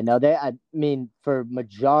 Yeah, no, I mean, for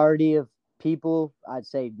majority of people, I'd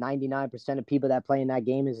say 99% of people that play in that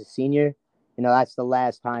game as a senior, that's the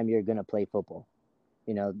last time you're going to play football.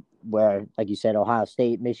 Where, like you said, Ohio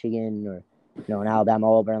State, Michigan, or, in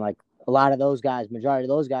Alabama, Auburn, like a lot of those guys, majority of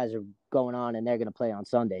those guys are going on and they're going to play on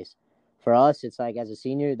Sundays. For us, it's like as a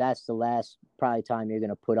senior, that's the last probably time you're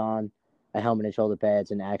going to put on a helmet and shoulder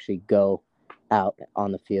pads and actually go out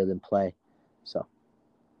on the field and play. So.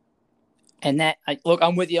 And look,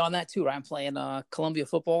 I'm with you on that too. Right? I'm playing Columbia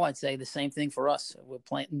football. I'd say the same thing for us. We're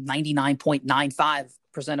playing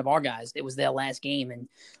 99.95% of our guys. It was their last game, and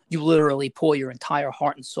you literally pour your entire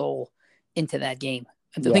heart and soul into that game.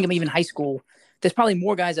 And to think of even high school, there's probably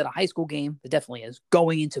more guys at a high school game, there definitely is,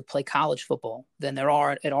 going into play college football than there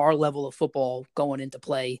are at our level of football going into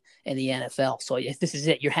play in the NFL. So if this is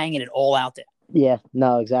it, you're hanging it all out there. Yeah,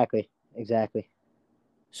 no, exactly.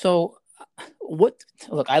 So look,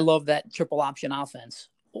 I love that triple option offense.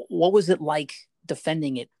 What was it like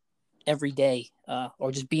defending it every day,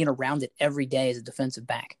 or just being around it every day as a defensive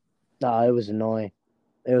back? No, it was annoying.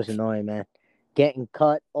 It was annoying, man. Getting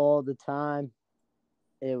cut all the time.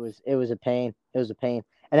 It was a pain. It was a pain.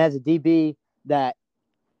 And as a DB, that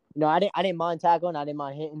I didn't mind tackling. I didn't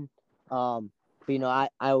mind hitting. But I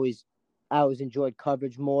always enjoyed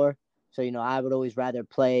coverage more. So I would always rather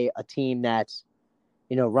play a team that's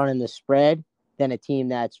running the spread than a team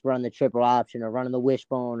that's running the triple option or running the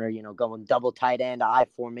wishbone or going double tight end, I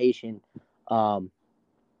formation. So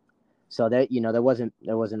there wasn't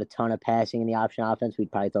a ton of passing in the option offense.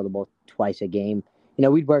 We'd probably throw the ball twice a game.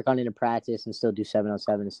 We'd work on it in practice and still do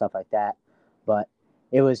 7-on-7 and stuff like that. But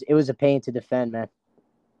it was a pain to defend, man.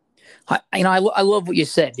 I love what you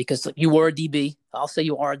said, because you were a DB. I'll say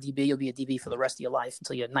you are a DB. You'll be a DB for the rest of your life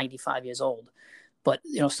until you're 95 years old. But,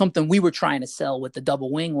 something we were trying to sell with the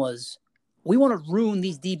double wing was, we want to ruin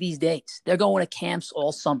these DBs' days. They're going to camps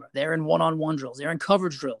all summer. They're in one-on-one drills. They're in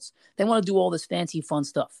coverage drills. They want to do all this fancy, fun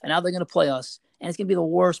stuff. And now they're going to play us, and it's going to be the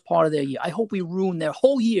worst part of their year. I hope we ruin their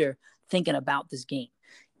whole year thinking about this game.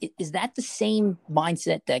 Is that the same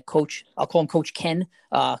mindset that I'll call him Coach Ken,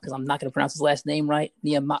 because I'm not going to pronounce his last name right,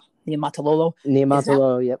 Niumatalolo?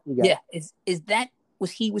 Niumatalolo, yep. Yeah. Is that,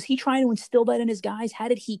 was he trying to instill that in his guys? How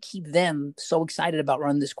did he keep them so excited about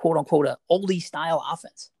running this quote unquote oldie style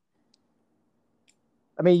offense?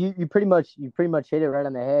 I mean, you pretty much hit it right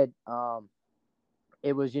on the head.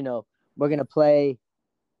 It was, we're going to play,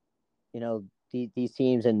 these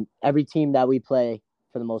teams, and every team that we play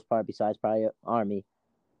for the most part, besides probably Army,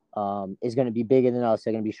 is going to be bigger than us.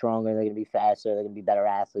 They're going to be stronger. They're going to be faster. They're going to be better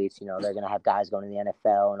athletes. They're going to have guys going to the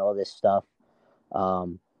NFL and all this stuff.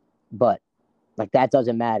 But like, that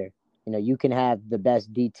doesn't matter. You can have the best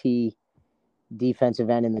defensive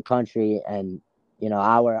end in the country, and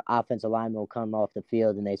our offensive lineman will come off the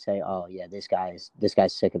field and they say, "Oh yeah, this guy's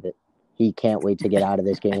sick of it. He can't wait to get out of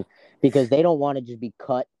this game," because they don't want to just be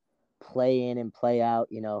cut, play in and play out.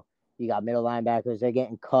 You got middle linebackers; they're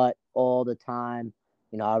getting cut all the time.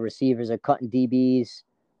 Our receivers are cutting DBs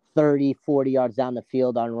 30, 40 yards down the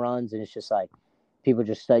field on runs, and it's just like, people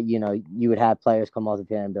just say, you would have players come off the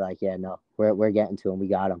field and be like, "Yeah, no, we're getting to him. We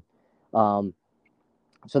got him."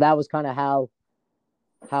 So that was kind of how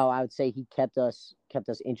I would say he kept us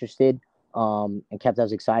interested, and kept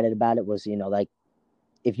us excited about it. Was, like,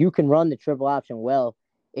 if you can run the triple option well,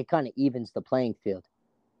 it kind of evens the playing field.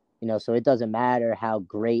 So it doesn't matter how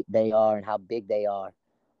great they are and how big they are.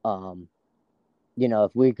 Um,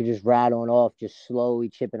 if we could just rattle off, just slowly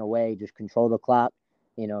chipping away, just control the clock,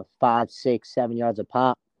 5, 6, 7 yards a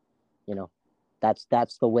pop, you know,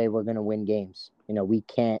 that's the way we're gonna win games. We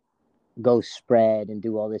can't go spread and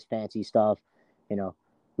do all this fancy stuff.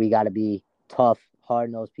 We got to be tough,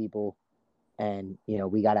 hard nosed people, and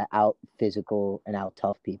we got to out physical and out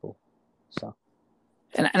tough people. So,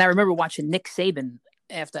 and I remember watching Nick Saban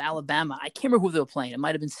after Alabama. I can't remember who they were playing. It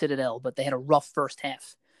might have been Citadel, but they had a rough first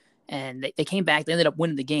half. And they came back. They ended up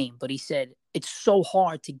winning the game. But he said, it's so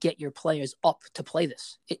hard to get your players up to play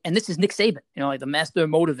this. And this is Nick Saban, like the master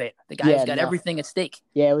motivator. The guy who's got everything at stake.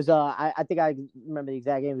 Yeah, it was I think I remember the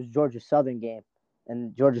exact game. It was Georgia Southern game.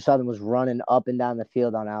 And Georgia Southern was running up and down the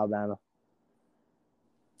field on Alabama.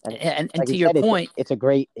 And like to your point, it's a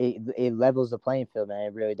great it levels the playing field, man.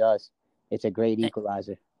 It really does. It's a great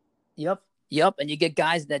equalizer. Yep. And you get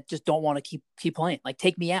guys that just don't want to keep playing. Like,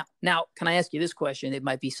 take me out. Now, can I ask you this question? It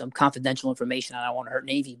might be some confidential information. I don't want to hurt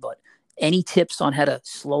Navy, but any tips on how to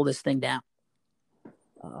slow this thing down?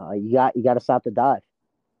 You got to stop the dive.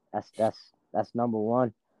 That's number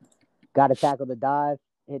one. Got to tackle the dive,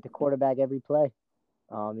 hit the quarterback every play.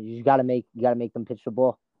 You got to make them pitch the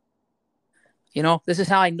ball. This is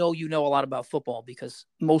how I know you know a lot about football, because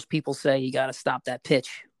most people say you got to stop that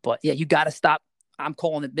pitch. But yeah, you got to stop. I'm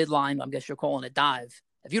calling it midline. I guess you're calling it dive.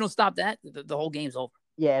 If you don't stop that, the whole game's over.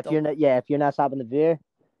 Yeah, if you're not stopping the veer,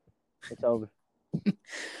 it's over.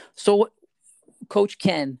 So, Coach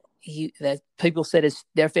Ken, that people said is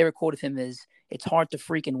their favorite quote of him is, "It's hard to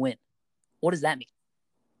freaking win." What does that mean?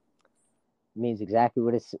 It means exactly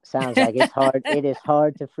what it sounds like. It's hard. It is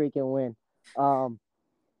hard to freaking win.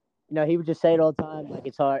 He would just say it all the time, like,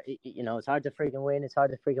 it's hard. It's hard to freaking win. It's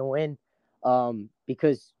hard to freaking win.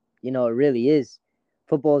 Because it really is.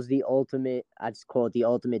 Football is the ultimate. I just call it the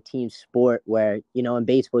ultimate team sport. Where in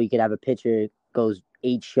baseball you could have a pitcher goes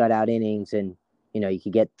 8 shutout innings, and you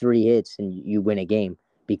could get 3 hits and you win a game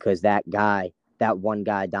because that one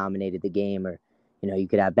guy dominated the game. Or you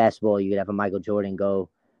could have basketball. You could have a Michael Jordan go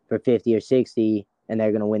for 50 or 60, and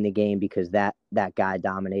they're gonna win the game because that guy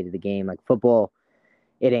dominated the game. Like, football,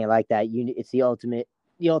 it ain't like that. It's the ultimate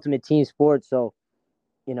team sport. So,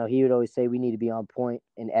 he would always say we need to be on point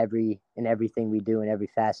in everything we do in every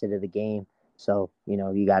facet of the game. So,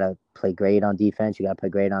 you got to play great on defense. You got to play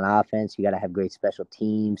great on offense. You got to have great special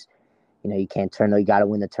teams. You can't you got to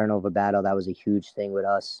win the turnover battle. That was a huge thing with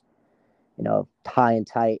us. High and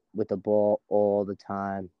tight with the ball all the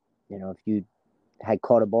time. If you had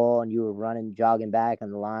caught a ball and you were running, jogging back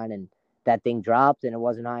on the line, and that thing dropped and it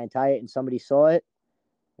wasn't high and tight and somebody saw it,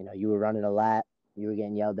 you were running a lap, you were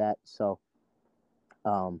getting yelled at. So,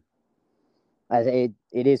 it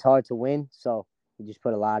is hard to win. So you just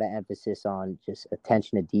put a lot of emphasis on just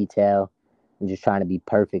attention to detail and just trying to be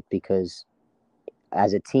perfect, because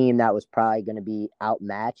as a team that was probably going to be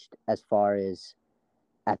outmatched as far as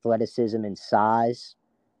athleticism and size,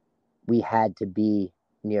 we had to be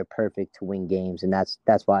near perfect to win games. And that's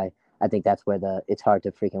why I think that's where it's hard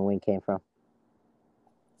to freaking win came from.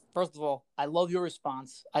 First of all, I love your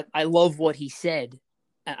response. I love what he said.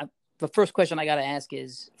 The first question I got to ask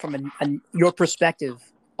is, from your perspective,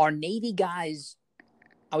 are Navy guys,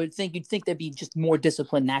 you'd think they'd be just more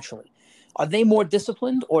disciplined naturally. Are they more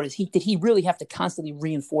disciplined, or did he really have to constantly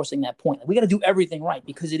reinforcing that point? Like, we got to do everything right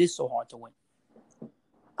because it is so hard to win.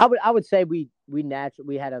 I would say we had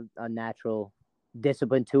a natural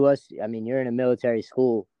discipline to us. I mean, you're in a military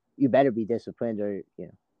school, you better be disciplined, or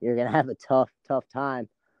you're gonna have a tough time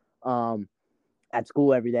at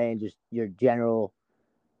school every day, and just your general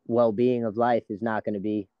well-being of life is not going to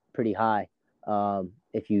be pretty high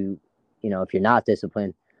if you're not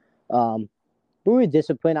disciplined. We were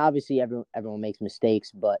disciplined. Obviously, everyone makes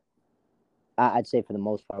mistakes, but I'd say for the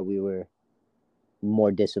most part we were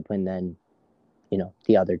more disciplined than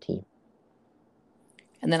the other team.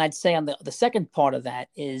 And then I'd say on the second part of that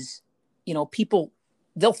is, people,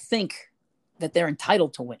 they'll think that they're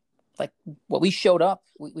entitled to win. Like, we showed up,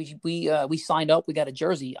 we signed up, we got a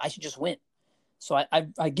jersey, I should just win. So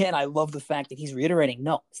I love the fact that he's reiterating,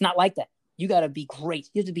 no, it's not like that. You got to be great.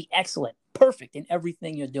 You have to be excellent, perfect in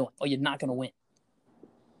everything you're doing, or you're not going to win.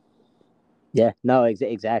 Yeah, no,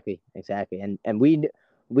 exactly. And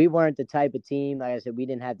we weren't the type of team, like I said, we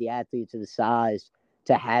didn't have the athletes of the size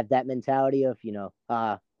to have that mentality of,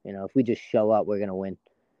 if we just show up, we're going to win.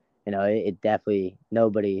 It definitely,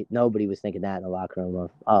 nobody was thinking that in the locker room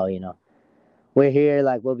of, we're here.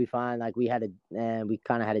 Like, we'll be fine. Like, we kind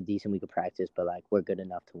of had a decent week of practice, but like, we're good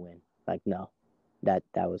enough to win. Like, no, that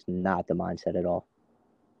was not the mindset at all.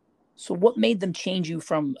 So what made them change you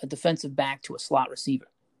from a defensive back to a slot receiver?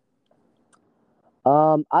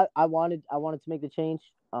 I wanted to make the change.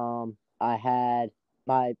 I had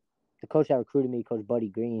the coach that recruited me, Coach Buddy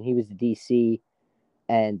Green. He was the DC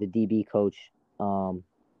and the DB coach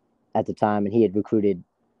at the time, and he had recruited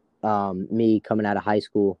me coming out of high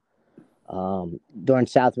school. During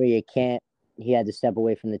South Area camp, he had to step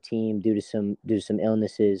away from the team due to some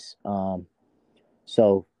illnesses.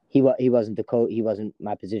 So he wasn't the coach. He wasn't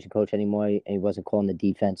my position coach anymore, and he wasn't calling the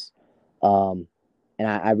defense. And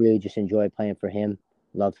I really just enjoyed playing for him.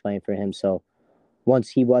 Loved playing for him. So once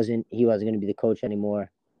he wasn't going to be the coach anymore.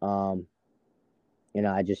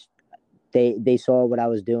 I just they saw what I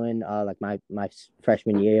was doing. Like my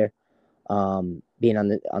freshman year, being on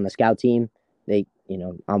the scout team.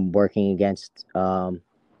 I'm working against the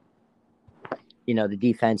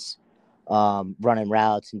defense, running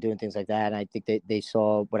routes and doing things like that. And I think they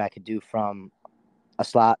saw what I could do from a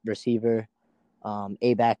slot receiver,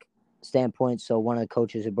 A-back standpoint. So one of the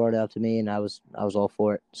coaches had brought it up to me, and I was all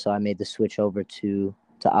for it. So I made the switch over to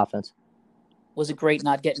offense. Was it great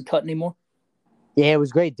not getting cut anymore? Yeah, it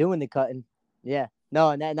was great doing the cutting. Yeah.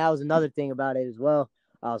 No, and that was another thing about it as well.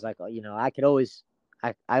 I was like,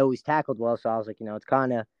 I always tackled well, so I was like, it's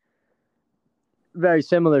kind of very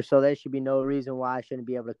similar, so there should be no reason why I shouldn't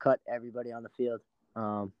be able to cut everybody on the field.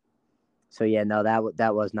 So yeah, no,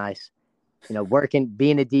 that was nice.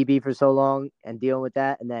 Being a DB for so long and dealing with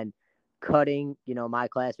that, and then cutting, my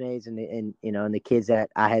classmates and the kids that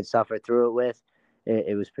I had suffered through it with,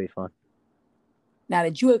 it was pretty fun. Now,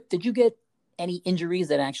 did you get any injuries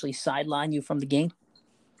that actually sidelined you from the game?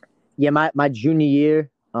 Yeah, my junior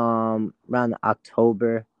year, around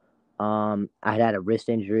October, I had a wrist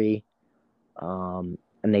injury, and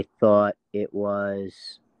they thought it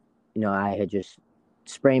was, I had just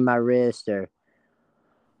sprained my wrist or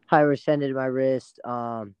hyperextended my wrist,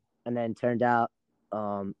 and then turned out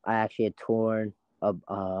I actually had torn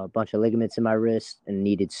a bunch of ligaments in my wrist and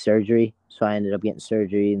needed surgery. So I ended up getting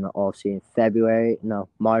surgery in the offseason,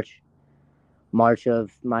 March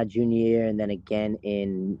of my junior year, and then again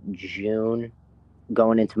in June,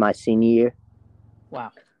 going into my senior year.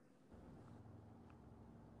 Wow.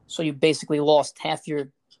 So you basically lost half your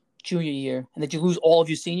junior year, and did you lose all of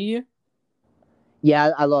your senior year?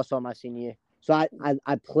 Yeah, I lost all my senior year. So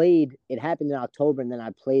I played. It happened in October, and then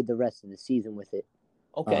I played the rest of the season with it.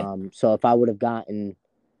 Okay. So if I would have gotten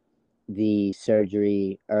the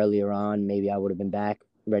surgery earlier on, maybe I would have been back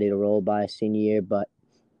ready to roll by senior year. But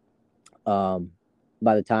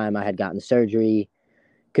by the time I had gotten the surgery,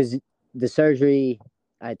 because the surgery,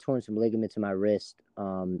 I had torn some ligaments in my wrist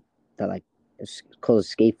that like it's called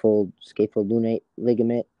scaphoid lunate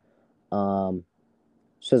ligament. So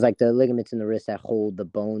it's like the ligaments in the wrist that hold the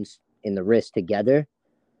bones in the wrist together.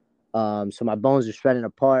 So my bones are shredding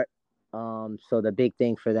apart. So the big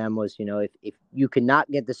thing for them was, if you could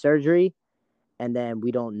not get the surgery, and then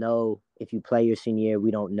we don't know if you play your senior year,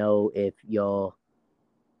 we don't know if you'll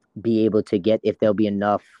be able to if there'll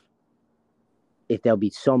be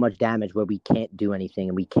so much damage where we can't do anything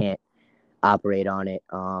and we can't operate on it.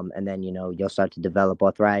 And then, you'll start to develop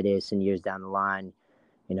arthritis, and years down the line,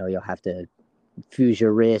 you'll have to fuse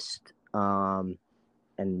your wrist. And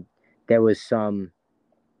there was some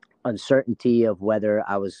uncertainty of whether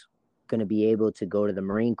I was going to be able to go to the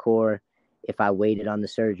Marine Corps if I waited on the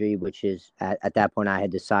surgery, which is at that point I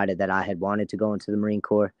had decided that I had wanted to go into the Marine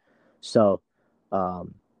Corps. So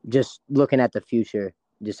just looking at the future,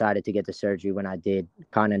 decided to get the surgery when I did,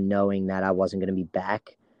 kind of knowing that I wasn't going to be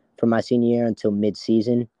back for my senior year until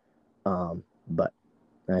mid-season. But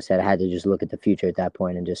like I said, I had to just look at the future at that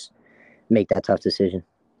point and just make that tough decision.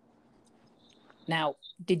 Now,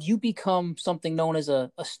 did you become something known as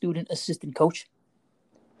a student assistant coach?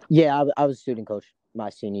 Yeah, I was a student coach my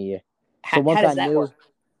senior year. How does that work?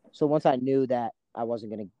 So once I knew that I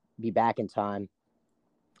wasn't going to be back in time,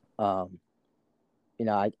 I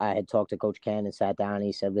had talked to Coach Ken and sat down, and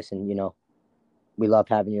he said, listen, we love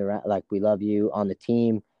having you around. Like, we love you on the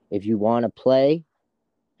team. If you want to play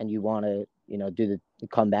and you want to, do the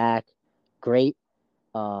comeback, great.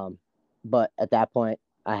 But at that point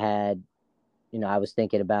I had, I was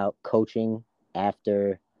thinking about coaching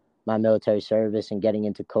after my military service and getting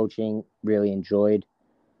into coaching. Really enjoyed,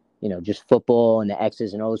 just football and the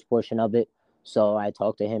X's and O's portion of it. So I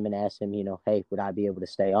talked to him and asked him, hey, would I be able to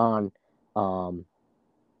stay on, and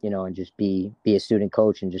just be a student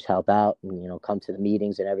coach and just help out and, come to the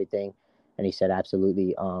meetings and everything. And he said,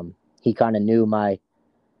 absolutely. He kind of knew my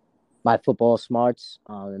my football smarts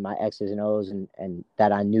and my X's and O's, and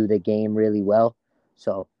that I knew the game really well.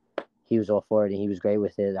 So he was all for it, and he was great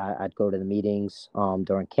with it. I'd go to the meetings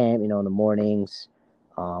during camp, in the mornings,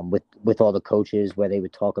 with all the coaches where they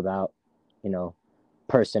would talk about,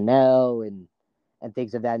 personnel and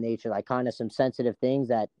things of that nature, like kind of some sensitive things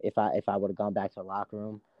that if I would have gone back to the locker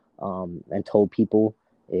room and told people,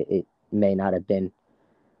 it may not have been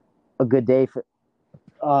a good day for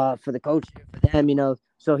the coach, for them.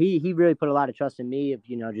 So he really put a lot of trust in me of,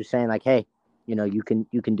 just saying like, hey, you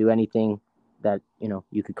can do anything that,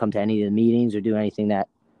 you could come to any of the meetings or do anything that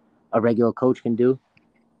a regular coach can do.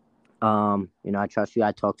 I trust you.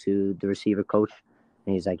 I talked to the receiver coach,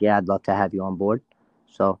 and he's like, yeah, I'd love to have you on board.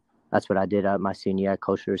 So that's what I did my senior year. I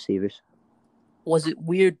coached the receivers. Was it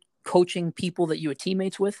weird coaching people that you were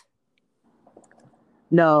teammates with?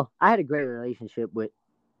 No, I had a great relationship with,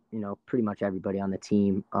 pretty much everybody on the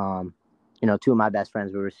team. Two of my best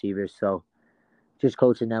friends were receivers, so just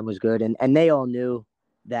coaching them was good. And they all knew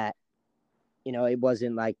that, it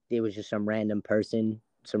wasn't like it was just some random person,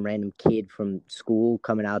 some random kid from school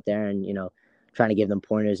coming out there and, trying to give them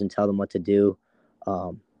pointers and tell them what to do.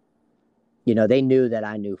 They knew that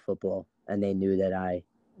I knew football, and they knew that I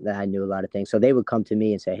knew a lot of things. So they would come to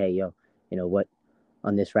me and say, hey, yo, what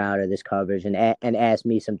on this route or this coverage, and ask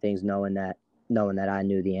me some things, knowing that I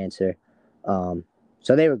knew the answer.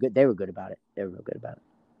 So they were good. They were good about it. They were real good about it.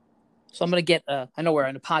 So I'm going to get, I know we're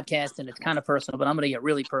in a podcast and it's kind of personal, but I'm going to get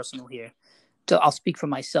really personal here. So I'll speak for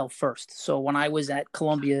myself first. So when I was at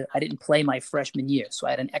Columbia, I didn't play my freshman year. So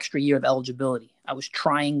I had an extra year of eligibility. I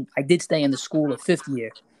did stay in the school a fifth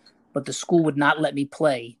year, but the school would not let me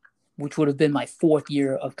play, which would have been my fourth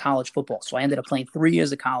year of college football. So I ended up playing 3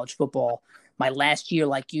 years of college football. My last year,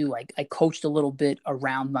 like you, I coached a little bit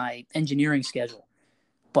around my engineering schedule.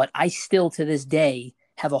 But I still, to this day,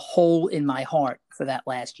 have a hole in my heart for that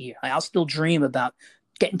last year. I'll still dream about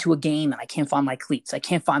getting to a game and I can't find my cleats. I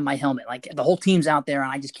can't find my helmet. Like the whole team's out there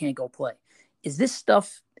and I just can't go play. Is it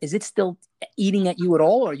still eating at you at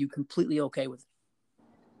all, or are you completely okay with it?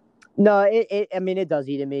 No, it does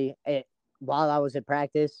eat at me. While I was at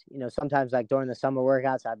practice, sometimes like during the summer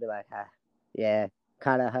workouts, I'd be like, yeah,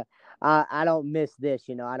 kind of. I don't miss this,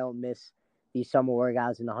 I don't miss these summer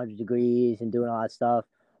workouts in 100 degrees and doing all that stuff.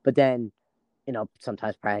 But then,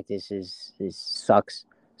 sometimes practice is sucks.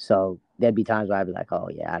 So there'd be times where I'd be like, oh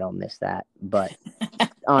yeah, I don't miss that. But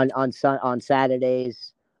on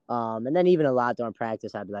Saturdays, and then even a lot during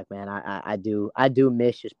practice, I'd be like, man, I do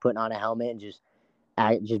miss just putting on a helmet and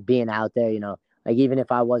just being out there, like even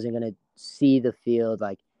if I wasn't going to see the field,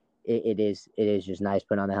 like it is just nice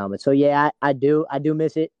putting on the helmet. So yeah, I do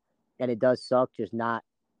miss it, and it does suck just not,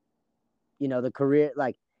 the career,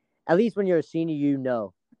 like at least when you're a senior,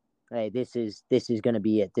 hey, this is going to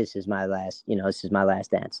be it. This is my last, this is my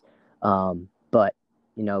last dance. But,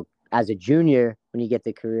 as a junior, when you get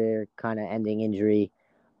the career kind of ending injury,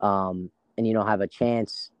 and you don't have a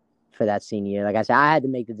chance for that senior year, like I said, I had to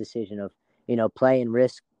make the decision of, play and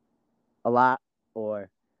risk a lot, or,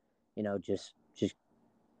 just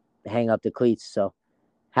hang up the cleats. So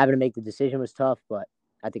having to make the decision was tough, but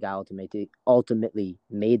I think I ultimately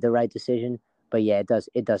made the right decision. But yeah,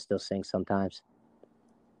 it does still sink sometimes.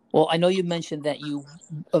 Well, I know you mentioned that you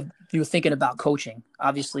were thinking about coaching.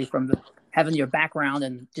 Obviously, from having your background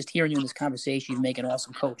and just hearing you in this conversation, you make an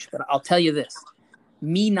awesome coach. But I'll tell you this: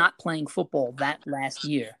 me not playing football that last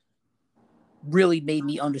year really made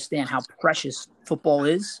me understand how precious football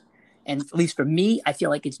is. And at least for me, I feel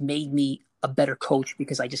like it's made me a better coach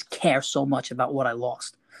because I just care so much about what I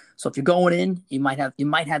lost. So if you're going in, you might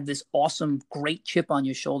have this awesome, great chip on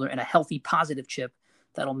your shoulder and a healthy, positive chip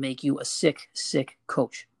that'll make you a sick, sick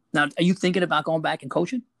coach. Now, are you thinking about going back and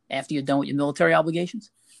coaching after you're done with your military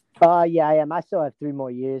obligations? Yeah, I am. I still have 3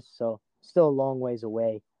 more years, so still a long ways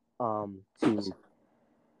away to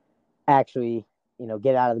actually,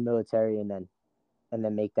 get out of the military and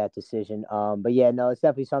then make that decision. But yeah, no, it's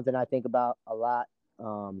definitely something I think about a lot.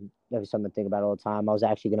 Definitely something I think about all the time. I was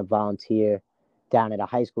actually going to volunteer down at a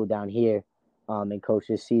high school down here and coach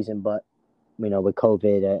this season, but with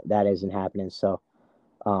COVID, that isn't happening. So,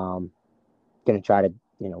 going to try to,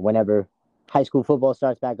 whenever high school football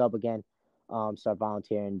starts back up again, start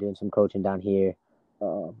volunteering, doing some coaching down here.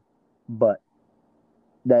 But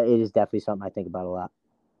that it is definitely something I think about a lot.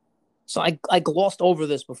 So I glossed over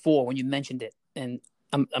this before when you mentioned it, and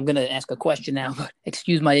I'm going to ask a question now. But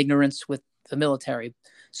excuse my ignorance with the military.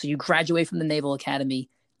 So you graduate from the Naval Academy.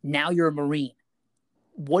 Now you're a Marine.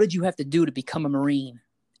 What did you have to do to become a Marine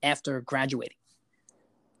after graduating?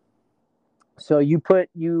 So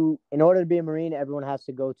in order to be a Marine, everyone has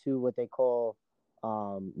to go to what they call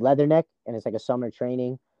Leatherneck, and it's like a summer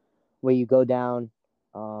training where you go down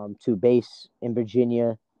to base in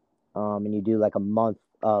Virginia, and you do like a month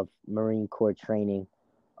of Marine Corps training,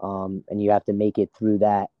 and you have to make it through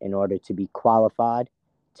that in order to be qualified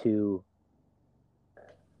to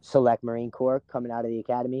select Marine Corps coming out of the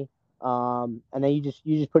academy. And then you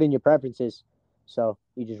just put in your preferences. So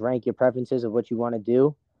you just rank your preferences of what you want to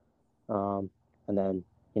do, and then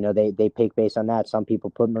they pick based on that. Some people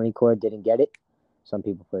put Marine Corps, didn't get it. Some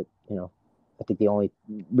people put I think the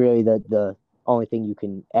only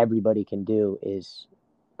thing everybody can do is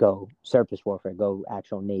go surface warfare, go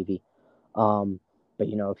actual Navy. But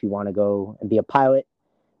if you want to go and be a pilot,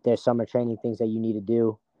 there's summer training things that you need to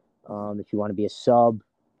do. If you want to be a sub,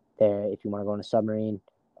 if you want to go on a submarine,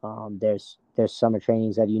 there's summer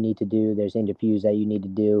trainings that you need to do. There's interviews that you need to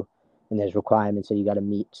do, and there's requirements that you got to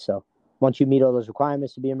meet. So once you meet all those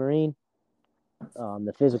requirements to be a Marine,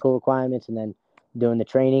 the physical requirements, and then doing the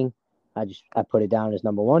training, I put it down as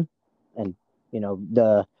number one. And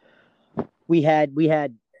we had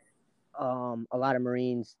a lot of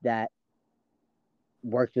Marines that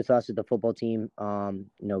worked with us at the football team.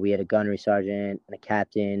 We had a gunnery sergeant and a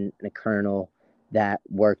captain and a colonel that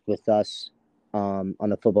worked with us on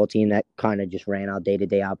the football team that kind of just ran our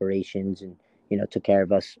day-to-day operations and took care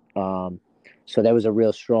of us. So there was a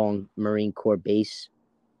real strong Marine Corps base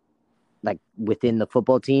like within the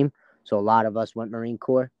football team. So a lot of us went Marine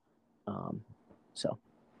Corps. So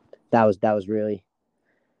that's really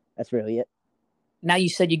it. Now you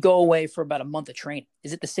said you go away for about a month of training.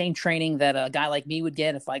 Is it the same training that a guy like me would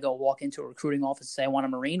get if I go walk into a recruiting office and say I want a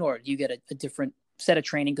Marine, or do you get a different set of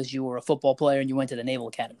training because you were a football player and you went to the Naval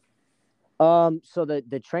Academy? So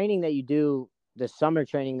the training that you do, the summer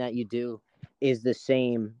training that you do, is the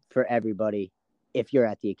same for everybody if you're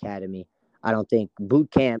at the academy. I don't think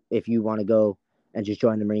boot camp, if you want to go and just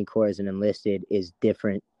join the Marine Corps as an enlisted, is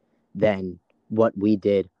different than what we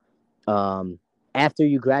did. After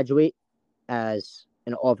you graduate as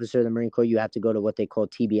an officer of the Marine Corps, you have to go to what they call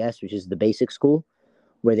TBS, which is the basic school,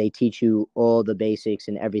 where they teach you all the basics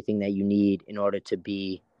and everything that you need in order to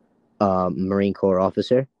be a Marine Corps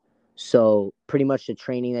officer. So pretty much the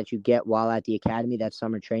training that you get while at the academy, that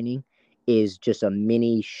summer training, is just a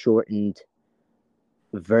mini shortened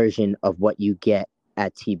version of what you get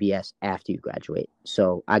at TBS after you graduate.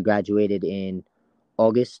 So I graduated in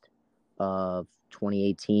August of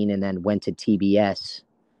 2018 and then went to TBS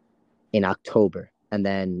in October and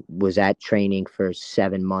then was at training for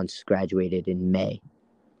 7 months, graduated in May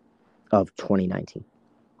of 2019.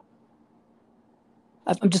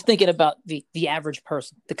 I'm just thinking about the average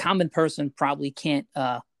person. The common person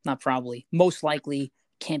most likely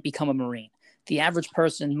can't become a Marine. The average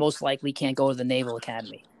person most likely can't go to the Naval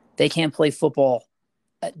Academy. They can't play football.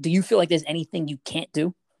 Do you feel like there's anything you can't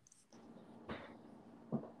do?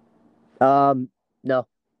 No.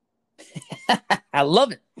 I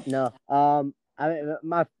love it. No.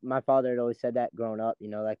 My father had always said that growing up,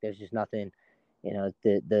 like there's just nothing,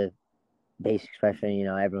 the basic expression,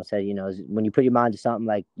 everyone said, when you put your mind to something,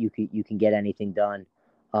 like you can get anything done.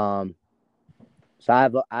 So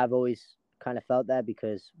I've always kind of felt that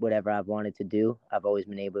because whatever I've wanted to do, I've always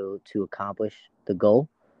been able to accomplish the goal.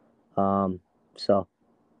 So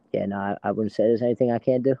yeah, no, I wouldn't say there's anything I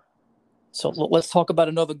can't do. So let's talk about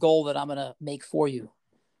another goal that I'm going to make for you.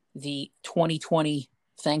 The 2020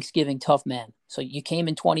 Thanksgiving Tough Man. So you came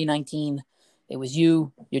in 2019. It was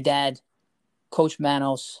you, your dad, Coach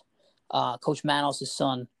Manos, Coach Manos'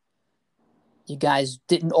 son. You guys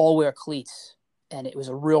didn't all wear cleats, and it was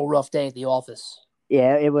a real rough day at the office.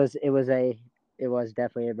 Yeah, it was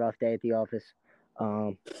definitely a rough day at the office.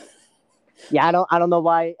 Yeah, I don't know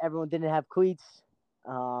why everyone didn't have cleats.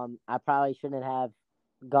 I probably shouldn't have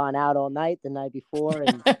gone out all night the night before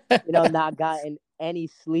and not gotten any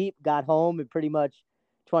sleep. Got home and pretty much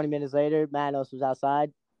 20 minutes later, Manos was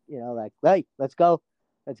outside. Like, hey, let's go,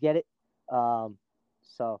 let's get it.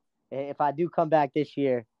 So if I do come back this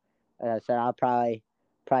year, so I'll probably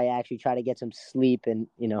actually try to get some sleep and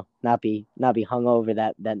not be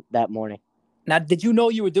hungover that morning. Now, did you know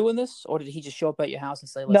you were doing this, or did he just show up at your house and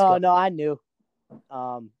say, "Let's go"? No, I knew.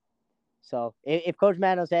 So if Coach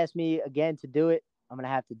Manos asked me again to do it, I'm gonna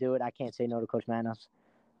have to do it. I can't say no to Coach Manos.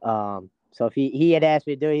 So if he had asked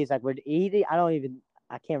me to do it, he's like,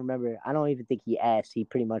 I can't remember. I don't even think he asked. He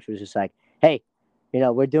pretty much was just like, "Hey,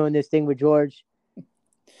 we're doing this thing with George.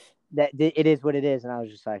 That it is what it is." And I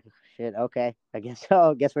was just like, "Shit, okay, I guess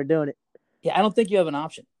so. I guess we're doing it." Yeah, I don't think you have an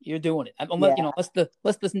option. You're doing it. Unless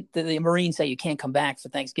the Marines say you can't come back for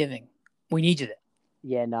Thanksgiving. We need you there.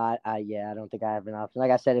 Yeah, no, I don't think I have an option. Like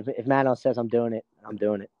I said, if Manos says I'm doing it, I'm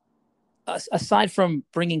doing it. Aside from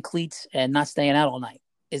bringing cleats and not staying out all night,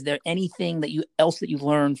 is there anything that you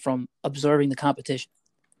learned from observing the competition?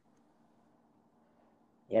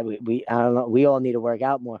 Yeah, we I don't know. We all need to work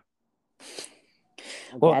out more.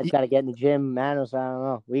 Well, Dad's got to get in the gym. Manos, I don't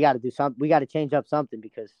know. We got to do something. We got to change up something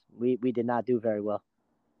because we did not do very well.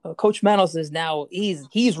 Coach Manos is now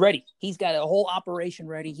he's ready. He's got a whole operation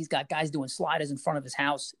ready. He's got guys doing sliders in front of his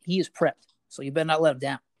house. He is prepped, so you better not let him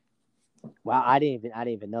down. Wow, I didn't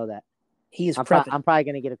even know that. He is prepping. I'm probably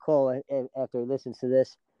gonna get a call after he listens to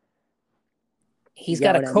this. He's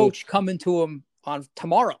got a coach coming to him on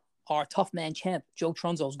tomorrow. Our Tough Man champ, Joe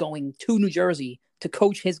Trunzo, is going to New Jersey to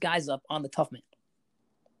coach his guys up on the Tough Man.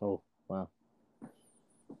 Oh, wow.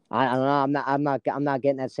 I don't know. I'm not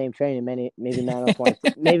getting that same training. Maybe Manos wants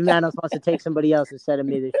to take somebody else instead of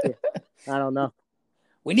me this year. I don't know.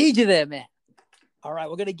 We need you there, man. All right,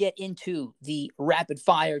 we're gonna get into the rapid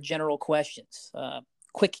fire general questions.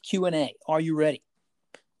 Quick Q&A. Are you ready?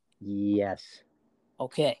 Yes.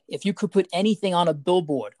 Okay. If you could put anything on a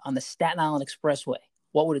billboard on the Staten Island Expressway,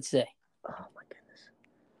 what would it say? Oh my goodness.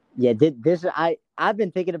 Yeah, I've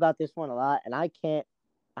been thinking about this one a lot, and I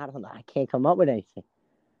don't know. I can't come up with anything.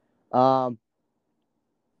 It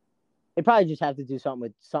probably just have to do something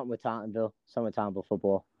with Tottenville, something with Tottenville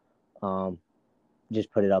football.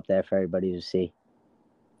 Just put it up there for everybody to see.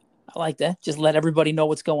 I like that. Just let everybody know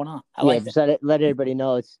what's going on. Just let everybody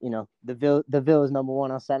know it's the Ville is number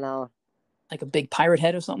one on Staten Island. Like a big pirate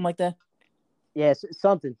head or something like that. Yeah,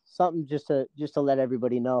 something just to let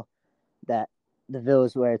everybody know that the Ville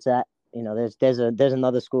is where it's at. There's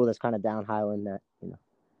another school that's kind of down Highland that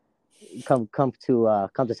come to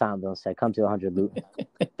Townsville instead. Come to 100 Luton.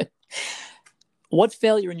 What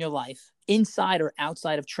failure in your life, inside or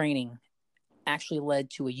outside of training, actually led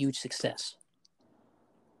to a huge success?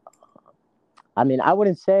 I mean, I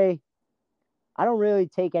wouldn't say. I don't really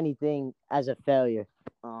take anything as a failure.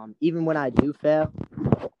 Even when I do fail,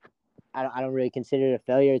 I don't really consider it a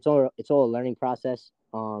failure. It's all a learning process.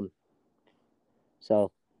 So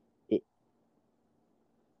that's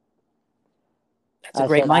a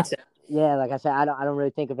great mindset. Like I said, I don't really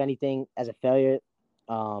think of anything as a failure.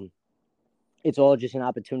 It's all just an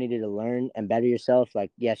opportunity to learn and better yourself.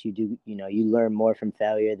 Like, yes, you do, you learn more from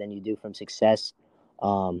failure than you do from success.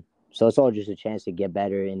 So it's all just a chance to get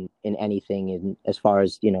better in anything, as far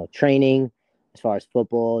as, training, as far as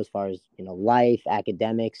football, as far as, life,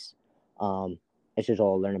 academics. It's just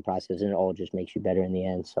all a learning process, and it all just makes you better in the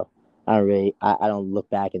end. So I don't look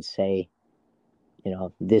back and say,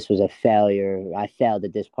 this was a failure. I failed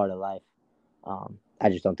at this part of life. I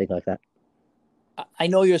just don't think like that. I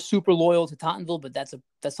know you're super loyal to Tottenville, but that's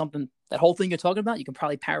something, that whole thing you're talking about, you can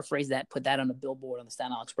probably paraphrase that, put that on a billboard on the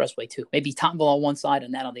Staten Island Expressway too. Maybe Tottenville on one side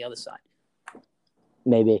and that on the other side.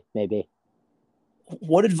 Maybe.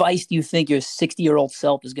 What advice do you think your 60-year-old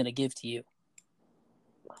self is going to give to you?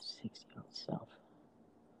 My 60-year-old self.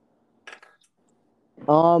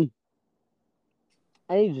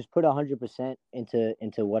 I need to just put 100%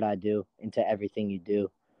 into what I do, into everything you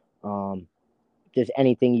do. Just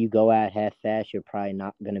anything you go at half-assed, you're probably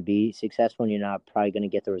not going to be successful, and you're not probably going to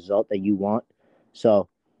get the result that you want. So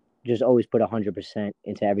just always put 100%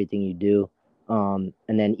 into everything you do. And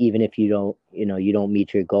then even if you don't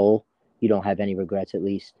meet your goal, you don't have any regrets, at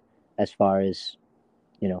least as far as,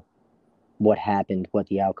 what happened, what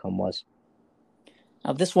the outcome was.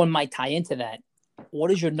 Now, this one might tie into that.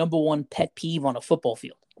 What is your number one pet peeve on a football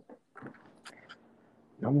field?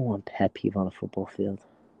 Number one pet peeve on a football field?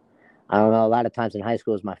 I don't know. A lot of times in high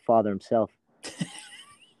school, it was my father himself.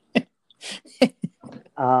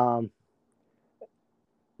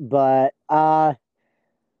 But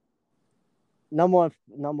number one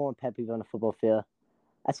pet peeve on a football field,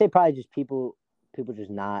 I'd say probably just people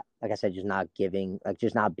just not, like I said, just not giving, like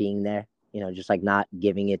just not being there. Just like not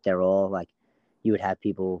giving it their all. Like you would have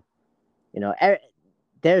people,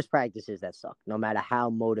 there's practices that suck. No matter how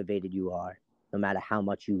motivated you are, no matter how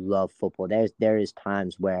much you love football, there is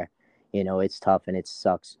times where, it's tough and it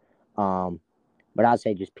sucks. But I'd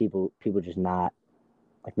say just people just not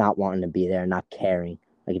wanting to be there, not caring.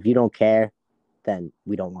 Like if you don't care, then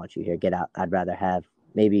we don't want you here. Get out. I'd rather have,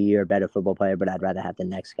 maybe you're a better football player, but I'd rather have the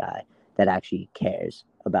next guy that actually cares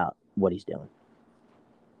about what he's doing.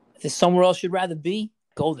 If there's somewhere else you'd rather be,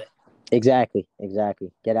 go there. Exactly.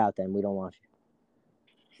 Get out then. We don't want you.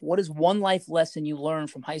 What is one life lesson you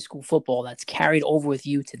learned from high school football that's carried over with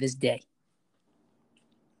you to this day?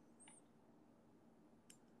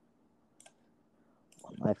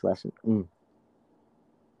 One life lesson.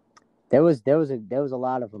 There was a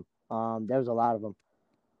lot of them. There was a lot of them.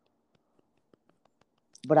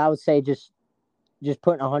 But I would say just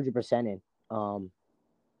putting 100% in.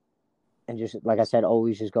 and just like I said,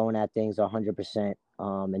 always just going at things 100%,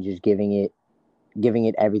 and just giving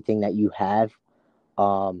it everything that you have.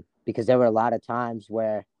 Because there were a lot of times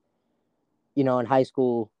where, in high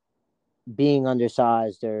school, being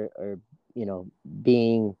undersized or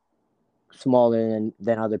being smaller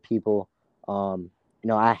than other people,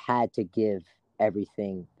 I had to give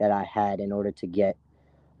everything that I had in order to get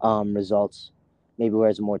results. Maybe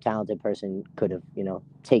whereas a more talented person could have,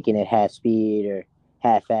 taken it half speed or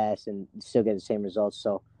half fast and still get the same results.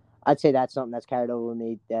 So I'd say that's something that's carried over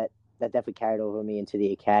me that definitely carried over me into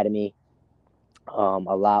the academy. A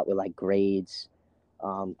lot with like grades,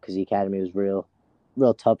 because the academy was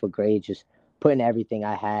real tough with grades. Just putting everything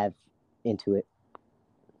I have into it.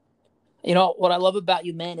 What I love about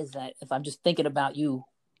you, man, is that if I'm just thinking about you,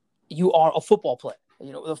 you are a football player.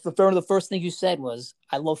 The first thing you said was,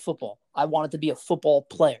 I love football. I wanted to be a football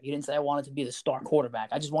player. You didn't say I wanted to be the star quarterback.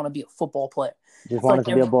 I just want to be a football player. Just wanted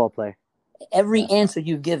to be a ball player. Every answer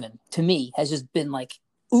you've given to me has just been like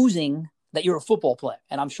oozing that you're a football player.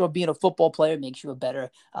 And I'm sure being a football player makes you a better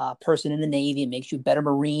person in the Navy. It makes you a better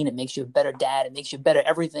Marine. It makes you a better dad. It makes you better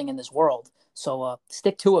everything in this world. So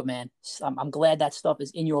stick to it, man. I'm glad that stuff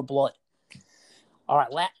is in your blood. All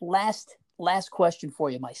right, last question for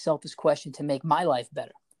you, my selfish question to make my life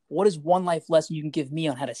better. What is one life lesson you can give me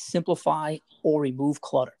on how to simplify or remove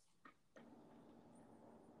clutter?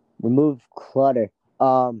 Remove clutter.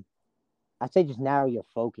 I'd say just narrow your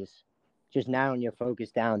focus. Just narrowing your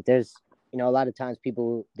focus down. There's, a lot of times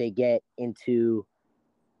people, they get into,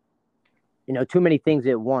 too many things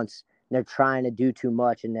at once. And they're trying to do too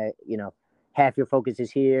much, and they're, half your focus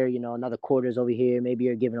is here, another quarter is over here. Maybe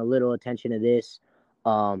you're giving a little attention to this.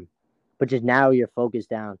 But just narrow your focus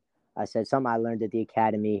down. I said something I learned at the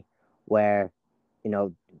academy where,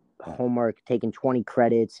 homework, taking 20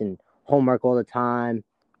 credits and homework all the time,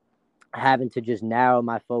 having to just narrow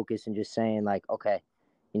my focus and just saying like, okay,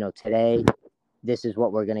 today, this is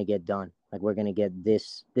what we're going to get done. Like, we're going to get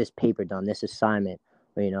this paper done, this assignment.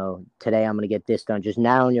 Or, today I'm going to get this done. Just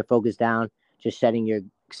narrowing your focus down, just setting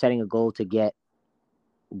a goal to get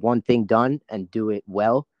one thing done and do it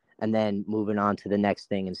well, and then moving on to the next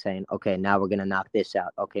thing and saying, okay, now we're going to knock this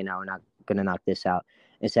out. Okay, now we're not going to knock this out,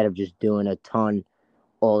 instead of just doing a ton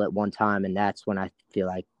all at one time. And that's when I feel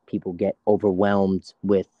like people get overwhelmed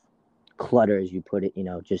with clutter, as you put it.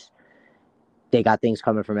 Just they got things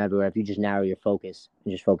coming from everywhere. If you just narrow your focus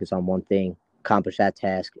and just focus on one thing, accomplish that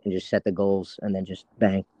task, and just set the goals, and then just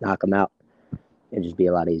bang, knock them out, it'd just be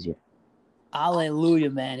a lot easier.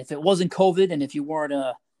 Hallelujah, man. If it wasn't COVID and if you weren't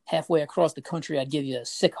halfway across the country, I'd give you a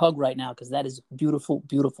sick hug right now, because that is beautiful,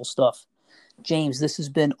 beautiful stuff. James, this has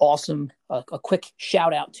been awesome. A quick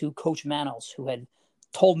shout out to Coach Manos, who had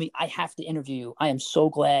told me I have to interview you. I am so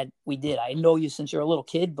glad we did. I know you since you're a little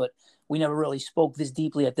kid, but we never really spoke this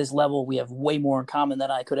deeply at this level. We have way more in common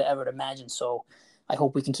than I could have ever imagined. So I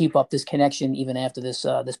hope we can keep up this connection even after this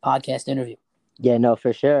podcast interview. Yeah, no,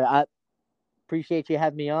 for sure. I appreciate you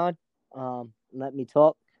having me on. Let me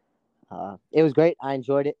talk. It was great. I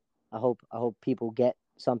enjoyed it. I hope people get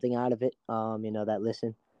something out of it. That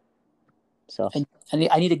listen. So and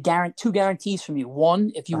I need two guarantees from you.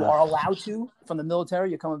 One, if you are allowed to from the military,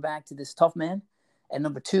 you're coming back to this tough man. And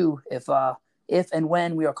number two, if and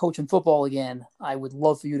when we are coaching football again, I would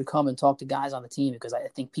love for you to come and talk to guys on the team, because I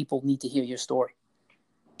think people need to hear your story.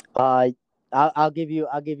 I'll give you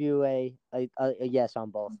a yes on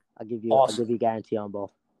both. Awesome. I'll give you a guarantee on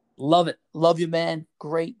both. Love it. Love you, man.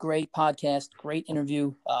 Great podcast. Great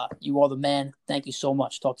interview. You are the man. Thank you so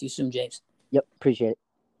much. Talk to you soon, James. Yep. Appreciate it.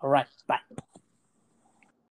 All right. Bye.